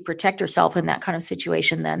to protect herself in that kind of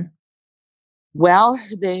situation then? Well,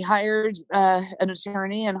 they hired an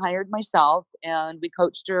attorney and hired myself, and we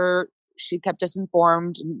coached her. She kept us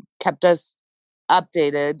informed and kept us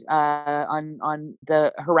updated on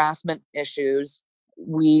the harassment issues.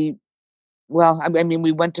 We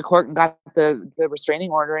went to court and got the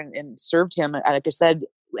restraining order and served him. Like I said,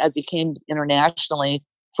 as he came internationally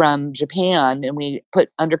from Japan, and we put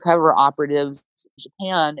undercover operatives in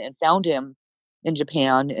Japan and found him in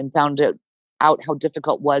Japan and found out how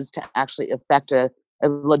difficult it was to actually effect a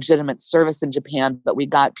legitimate service in Japan. But we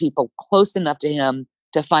got people close enough to him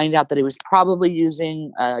to find out that he was probably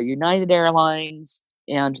using United Airlines.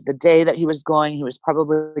 And the day that he was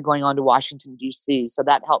probably going on to Washington, D.C. So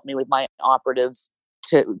that helped me with my operatives.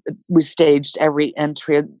 We staged every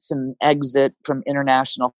entrance and exit from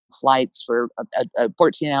international flights for a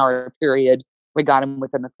 14-hour period. We got him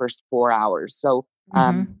within the first 4 hours. So,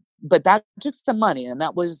 but that took some money, and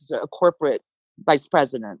that was a corporate vice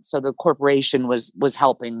president. So the corporation was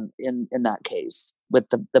helping in that case with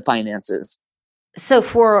the finances. So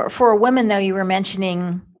for a woman, though, you were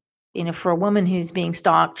mentioning, for a woman who's being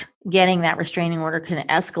stalked, getting that restraining order can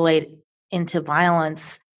escalate into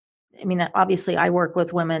violence. I mean, obviously, I work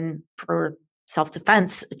with women for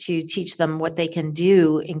self-defense to teach them what they can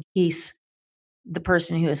do in case the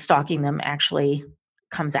person who is stalking them actually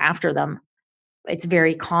comes after them. It's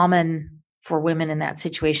very common for women in that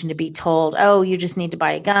situation to be told, oh, you just need to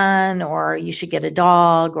buy a gun, or you should get a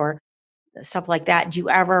dog, or stuff like that. Do you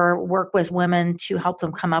ever work with women to help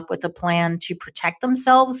them come up with a plan to protect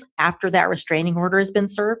themselves after that restraining order has been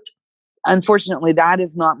served? Unfortunately, that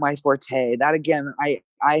is not my forte. That, again,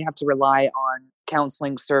 I have to rely on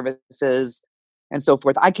counseling services and so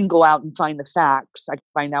forth. I can go out and find the facts. I can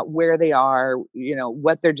find out where they are,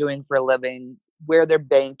 what they're doing for a living, where they're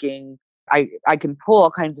banking. I can pull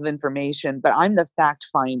all kinds of information, but I'm the fact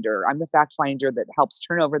finder. I'm the fact finder that helps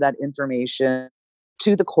turn over that information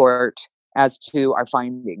to the court as to our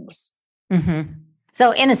findings. Mm-hmm.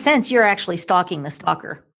 So in a sense, you're actually stalking the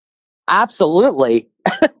stalker. Absolutely.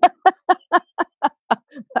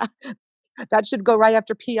 That should go right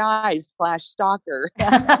after PI/stalker.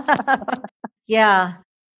 Yeah.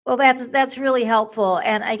 Well, that's really helpful.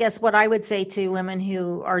 And I guess what I would say to women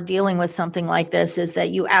who are dealing with something like this is that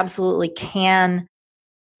you absolutely can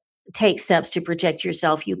take steps to protect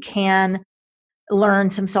yourself. You can learn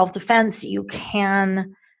some self-defense. You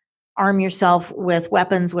can arm yourself with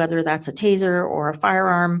weapons, whether that's a taser or a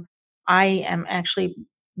firearm. I am actually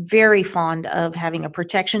very fond of having a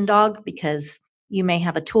protection dog, because you may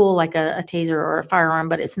have a tool like a taser or a firearm,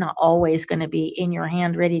 but it's not always going to be in your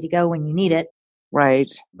hand ready to go when you need it.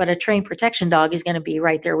 Right. But a trained protection dog is going to be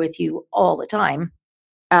right there with you all the time.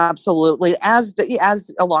 Absolutely. As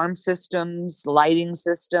alarm systems, lighting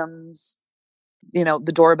systems,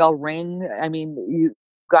 the doorbell ring. I mean, you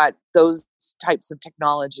got those types of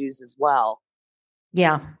technologies as well.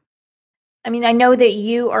 Yeah. I mean, I know that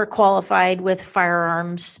you are qualified with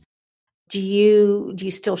firearms. Do you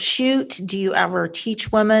still shoot? Do you ever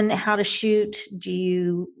teach women how to shoot? Do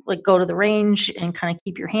you like go to the range and kind of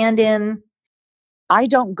keep your hand in? I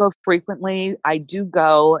don't go frequently. I do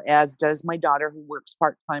go, as does my daughter, who works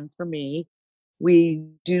part-time for me. We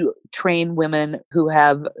do train women who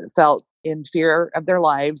have felt in fear of their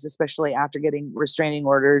lives, especially after getting restraining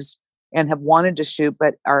orders, and have wanted to shoot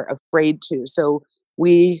but are afraid to. So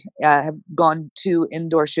we have gone to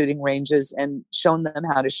indoor shooting ranges and shown them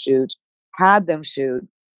how to shoot, had them shoot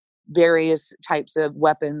various types of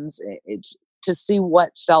weapons. It's to see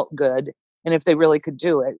what felt good and if they really could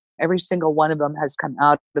do it. Every single one of them has come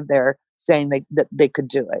out of there saying that they could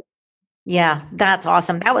do it. Yeah, that's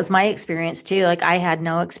awesome. That was my experience too. Like I had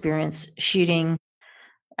no experience shooting.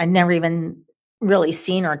 I'd never even really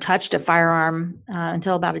seen or touched a firearm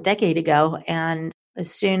until about a decade ago. And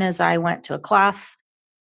as soon as I went to a class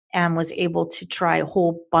and was able to try a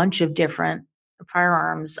whole bunch of different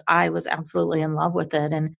firearms, I was absolutely in love with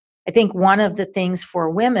it. And I think one of the things for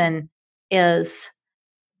women is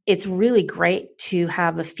it's really great to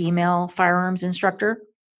have a female firearms instructor.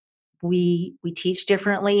 We teach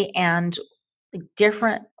differently, and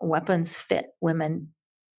different weapons fit women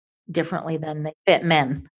differently than they fit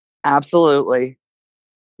men. Absolutely.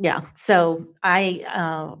 Yeah. So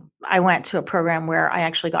I went to a program where I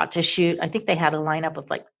actually got to shoot. I think they had a lineup of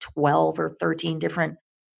like 12 or 13 different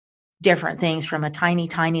things, from a tiny,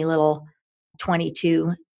 tiny little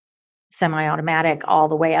 22 semi-automatic all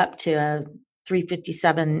the way up to a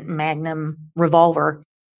 357 Magnum revolver.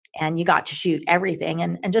 And you got to shoot everything,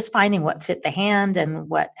 and just finding what fit the hand and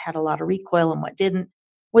what had a lot of recoil and what didn't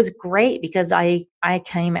was great, because I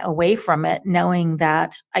came away from it knowing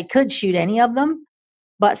that I could shoot any of them,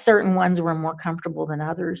 but certain ones were more comfortable than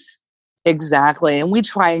others. Exactly. And we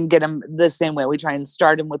try and get them the same way. We try and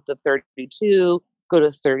start them with the 32, go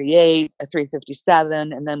to 38, a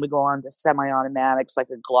 357, and then we go on to semi-automatics like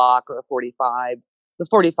a Glock or a 45. The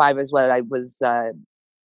 45 is what I was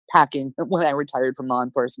packing when I retired from law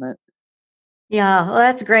enforcement. Yeah, well,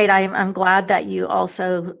 that's great. I'm glad that you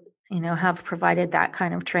also, have provided that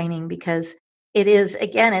kind of training, because it is,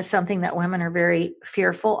 again, is something that women are very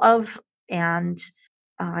fearful of. And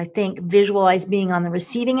I think visualize being on the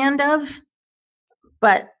receiving end of,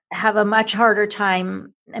 but have a much harder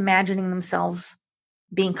time imagining themselves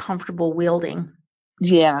being comfortable wielding.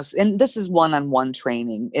 Yes, and this is one-on-one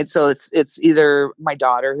training. It's either my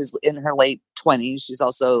daughter, who's in her late 20s. She's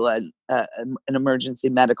also an emergency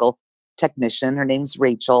medical technician. Her name's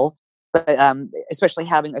Rachel. But especially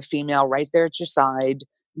having a female right there at your side,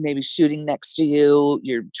 maybe shooting next to you,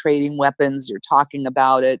 you're trading weapons, you're talking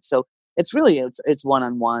about it. So it's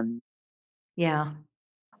one-on-one. Yeah.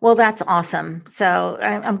 Well, that's awesome. So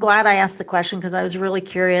I'm glad I asked the question, because I was really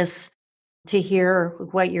curious to hear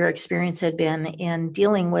what your experience had been in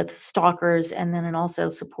dealing with stalkers, and also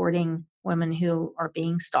supporting women who are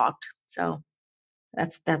being stalked. So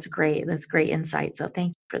that's great. That's great insight. So thank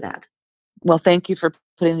you for that. Well, thank you for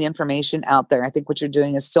putting the information out there. I think what you're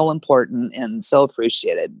doing is so important and so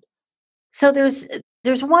appreciated. So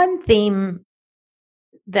there's one theme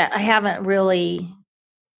that I haven't really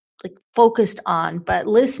like focused on, but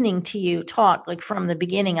listening to you talk, like from the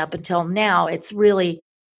beginning up until now, it's really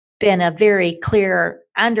been a very clear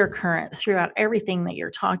undercurrent throughout everything that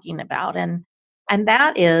you're talking about. And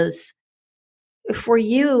that is, for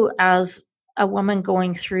you as a woman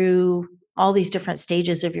going through all these different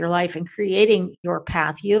stages of your life and creating your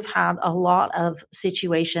path, you've had a lot of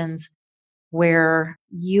situations where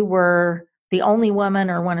you were the only woman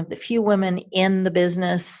or one of the few women in the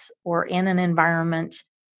business or in an environment.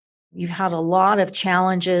 You've had a lot of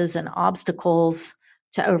challenges and obstacles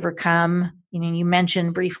to overcome. You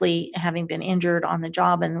mentioned briefly having been injured on the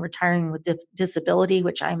job and retiring with disability,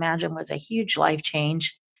 which I imagine was a huge life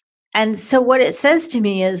change. And so what it says to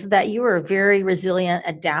me is that you are a very resilient,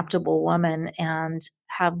 adaptable woman, and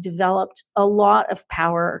have developed a lot of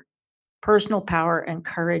power, personal power and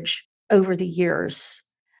courage over the years.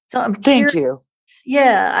 So I'm Thank curious. you.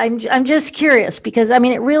 Yeah, I'm just curious, because I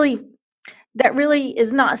mean that really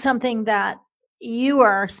is not something that you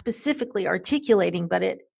are specifically articulating, but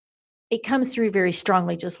it comes through very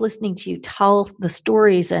strongly just listening to you tell the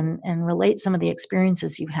stories and relate some of the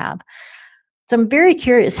experiences you have. So I'm very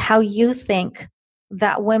curious how you think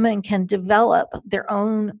that women can develop their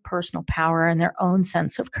own personal power and their own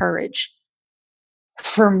sense of courage.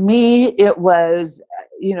 For me, it was,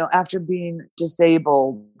 after being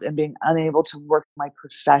disabled and being unable to work my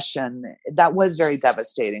profession, that was very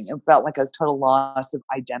devastating. It felt like a total loss of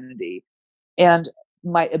identity. And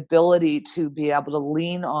my ability to be able to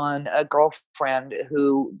lean on a girlfriend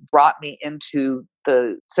who brought me into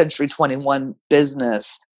the Century 21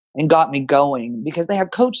 business and got me going, because they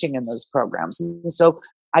had coaching in those programs. And so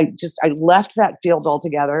I left that field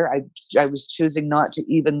altogether. I was choosing not to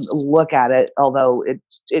even look at it, although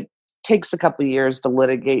it takes a couple of years to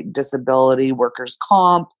litigate disability, workers'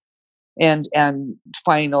 comp, and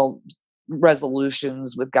final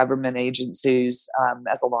resolutions with government agencies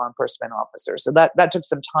as a law enforcement officer. So that took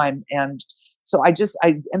some time. And so I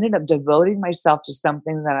ended up devoting myself to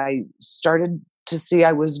something that I started to see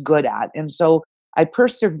I was good at. And so I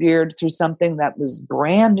persevered through something that was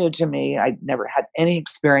brand new to me. I'd never had any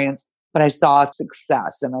experience, but I saw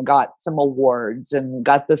success and I got some awards and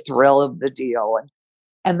got the thrill of the deal.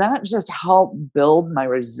 And that just helped build my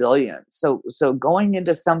resilience. So going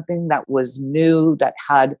into something that was new, that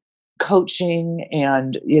had coaching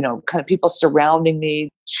and, kind of people surrounding me,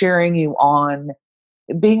 cheering you on,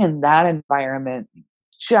 being in that environment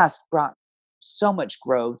just brought so much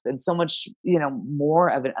growth and so much, more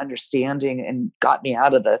of an understanding, and got me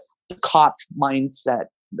out of the cop mindset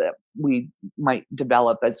that we might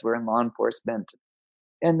develop as we're in law enforcement.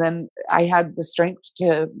 And then I had the strength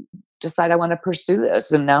to decide I want to pursue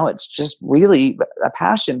this. And now it's just really a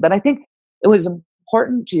passion. But I think it was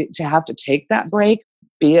important to have to take that break,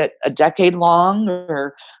 be it a decade long,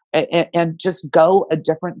 and just go a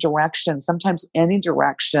different direction. Sometimes any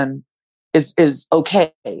direction is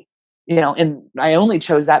okay. And I only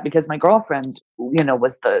chose that because my girlfriend,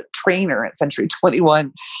 was the trainer at Century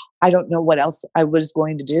 21. I don't know what else I was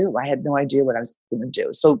going to do. I had no idea what I was going to do.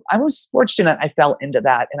 So I was fortunate I fell into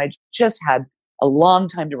that. And I just had a long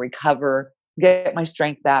time to recover, get my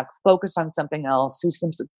strength back, focus on something else, see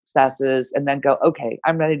some successes, and then go, okay,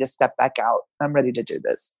 I'm ready to step back out. I'm ready to do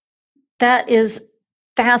this. That is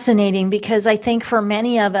fascinating, because I think for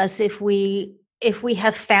many of us, if we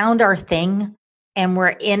have found our thing and we're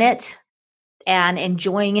in it and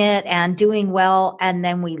enjoying it and doing well, and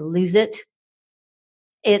then we lose it,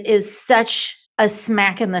 it is such a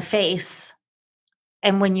smack in the face.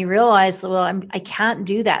 And when you realize, well, I can't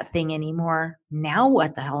do that thing anymore. Now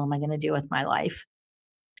what the hell am I going to do with my life?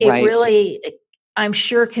 It Right. really, I'm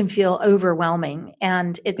sure, can feel overwhelming.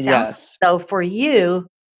 And it sounds Yes. though for you,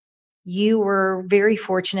 you were very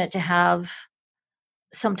fortunate to have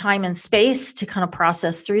some time and space to kind of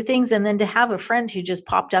process through things, and then to have a friend who just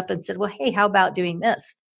popped up and said, well, hey, how about doing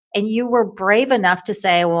this? And you were brave enough to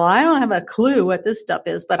say, well, I don't have a clue what this stuff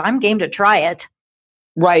is, but I'm game to try it.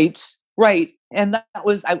 Right. And that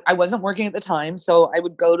was, I wasn't working at the time. So I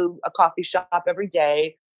would go to a coffee shop every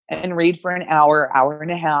day and read for an hour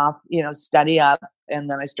and a half, study up. And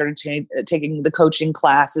then I started taking the coaching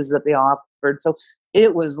classes that they offered. So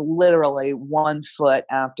it was literally one foot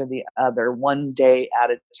after the other, one day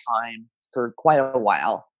at a time for quite a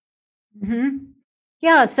while. Mm-hmm.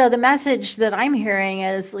 Yeah. So the message that I'm hearing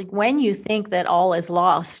is, like, when you think that all is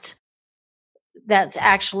lost, that's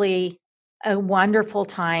actually a wonderful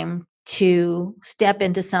time to step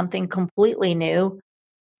into something completely new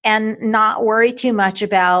and not worry too much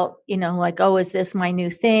about, like, oh, is this my new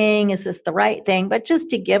thing? Is this the right thing? But just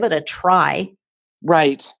to give it a try.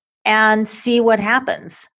 Right. And see what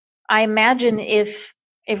happens. I imagine if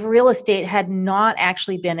real estate had not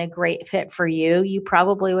actually been a great fit for you, you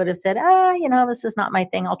probably would have said, this is not my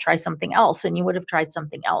thing. I'll try something else. And you would have tried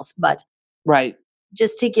something else. But right.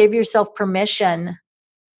 Just to give yourself permission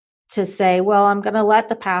to say, well, I'm going to let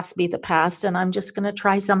the past be the past, and I'm just going to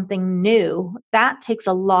try something new. That takes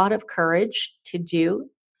a lot of courage to do.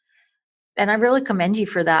 And I really commend you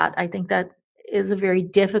for that. I think that is a very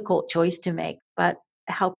difficult choice to make, but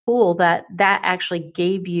how cool that actually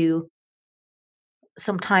gave you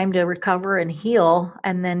some time to recover and heal,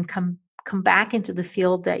 and then come back into the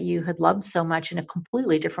field that you had loved so much in a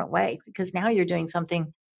completely different way, because now you're doing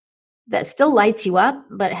something that still lights you up,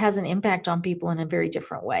 but has an impact on people in a very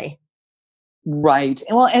different way. Right.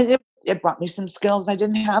 Well, and it brought me some skills I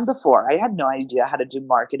didn't have before. I had no idea how to do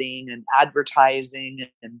marketing and advertising.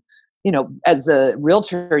 And, as a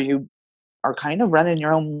realtor, you are kind of running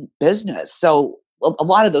your own business. So a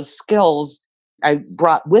lot of those skills I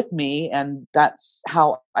brought with me, and that's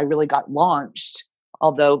how I really got launched.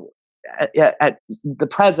 Although at the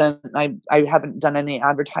present, I haven't done any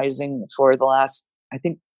advertising for the last, I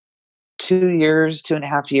think,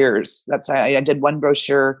 2.5 years. I did one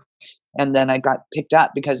brochure, and then I got picked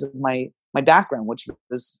up because of my background, which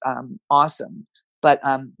was awesome. But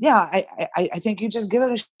I think you just give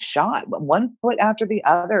it a shot, one foot after the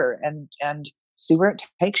other, and see where it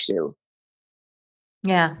takes you.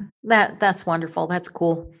 Yeah, that's wonderful. That's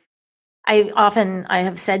cool. I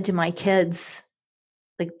have said to my kids,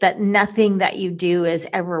 like, that nothing that you do is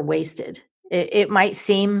ever wasted. It might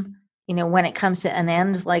seem, when it comes to an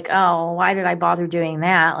end, like, oh, why did I bother doing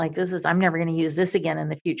that? Like, I'm never going to use this again in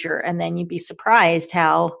the future. And then you'd be surprised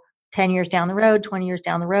how 10 years down the road, 20 years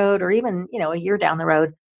down the road, or even, a year down the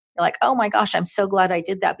road, you're like, oh my gosh, I'm so glad I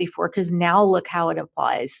did that before, because now look how it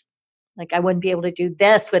applies. Like, I wouldn't be able to do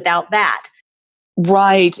this without that.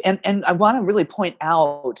 Right. And I want to really point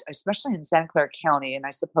out, especially in Santa Clara County, and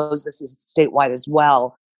I suppose this is statewide as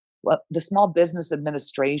well, the Small Business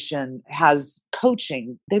Administration has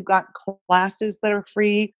coaching. They've got classes that are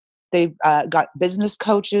free. They've got business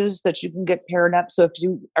coaches that you can get paired up. So if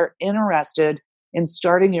you are interested in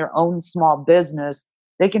starting your own small business,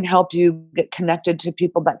 they can help you get connected to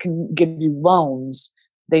people that can give you loans.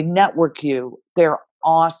 They network you. They're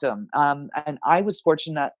awesome. And I was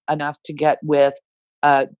fortunate enough to get with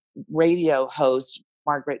a radio host,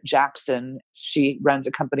 Margaret Jackson. She runs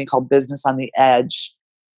a company called Business on the Edge.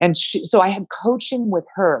 And so I had coaching with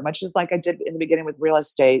her, much as like I did in the beginning with real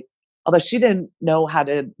estate. Although she didn't know how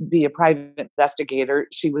to be a private investigator,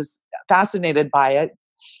 she was fascinated by it.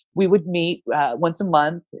 We would meet once a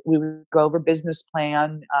month. We would go over business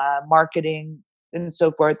plan, marketing, and so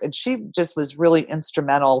forth. And she just was really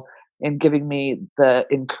instrumental in giving me the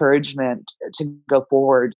encouragement to go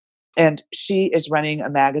forward. And she is running a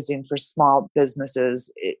magazine for small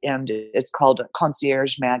businesses, and it's called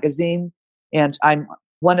Concierge Magazine. And I'm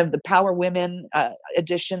one of the Power Women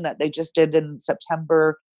edition that they just did in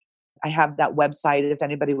September. I have that website if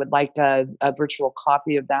anybody would like a virtual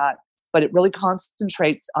copy of that. But it really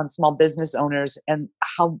concentrates on small business owners and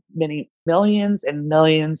how many millions and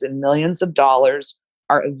millions and millions of dollars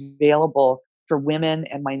are available for women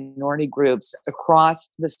and minority groups across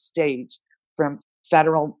the state from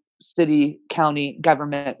federal, city, county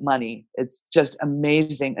government money. It's just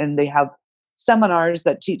amazing. And they have seminars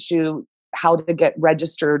that teach you how to get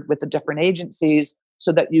registered with the different agencies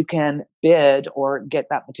so that you can bid or get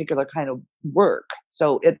that particular kind of work.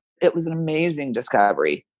 So it was an amazing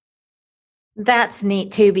discovery. That's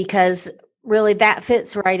neat too, because really that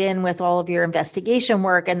fits right in with all of your investigation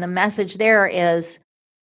work. And the message there is,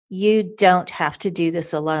 you don't have to do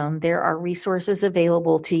this alone. There are resources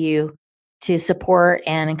available to you to support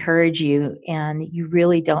and encourage you, and you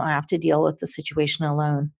really don't have to deal with the situation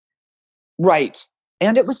alone. Right.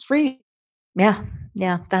 And it was free. Yeah.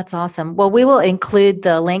 That's awesome. Well, we will include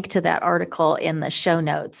the link to that article in the show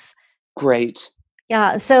notes. Great.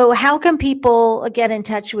 Yeah. So how can people get in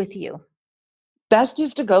touch with you? Best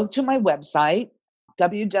is to go to my website,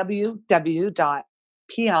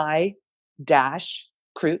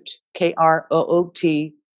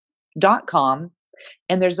 www.pi-kroot.com.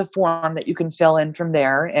 And there's a form that you can fill in from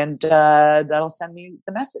there, and that'll send me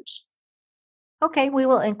the message. Okay, we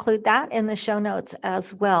will include that in the show notes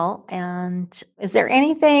as well. And is there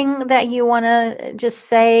anything that you want to just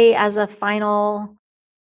say as a final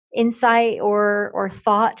insight or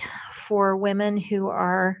thought for women who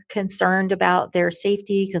are concerned about their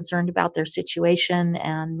safety, concerned about their situation,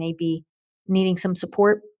 and maybe needing some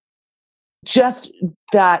support? Just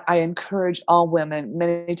that I encourage all women.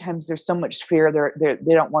 Many times there's so much fear,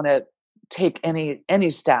 they don't want to take any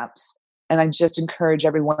steps. And I just encourage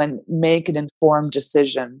everyone, make an informed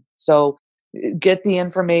decision. So get the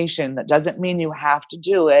information. That doesn't mean you have to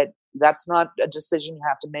do it. That's not a decision you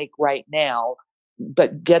have to make right now.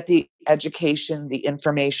 But get the education, the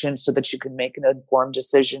information, so that you can make an informed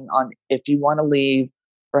decision on if you want to leave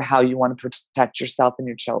or how you want to protect yourself and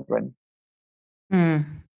your children.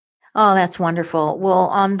 Oh, that's wonderful. Well,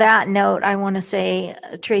 on that note, I want to say,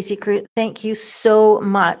 Tracy Kroot, thank you so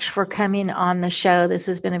much for coming on the show. This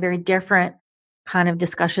has been a very different kind of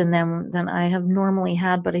discussion than I have normally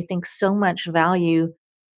had, but I think so much value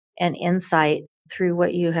and insight through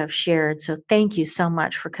what you have shared. So thank you so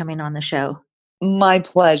much for coming on the show. My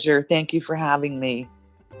pleasure. Thank you for having me.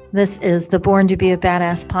 This is the Born to Be a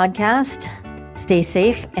Badass podcast. Stay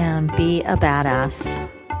safe and be a badass.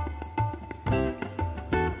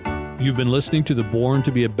 You've been listening to the Born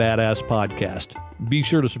to Be a Badass podcast. Be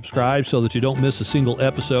sure to subscribe so that you don't miss a single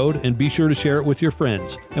episode, and be sure to share it with your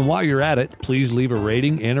friends. And while you're at it, please leave a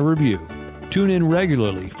rating and a review. Tune in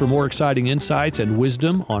regularly for more exciting insights and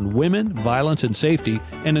wisdom on women, violence, and safety.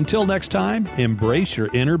 And until next time, embrace your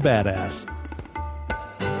inner badass.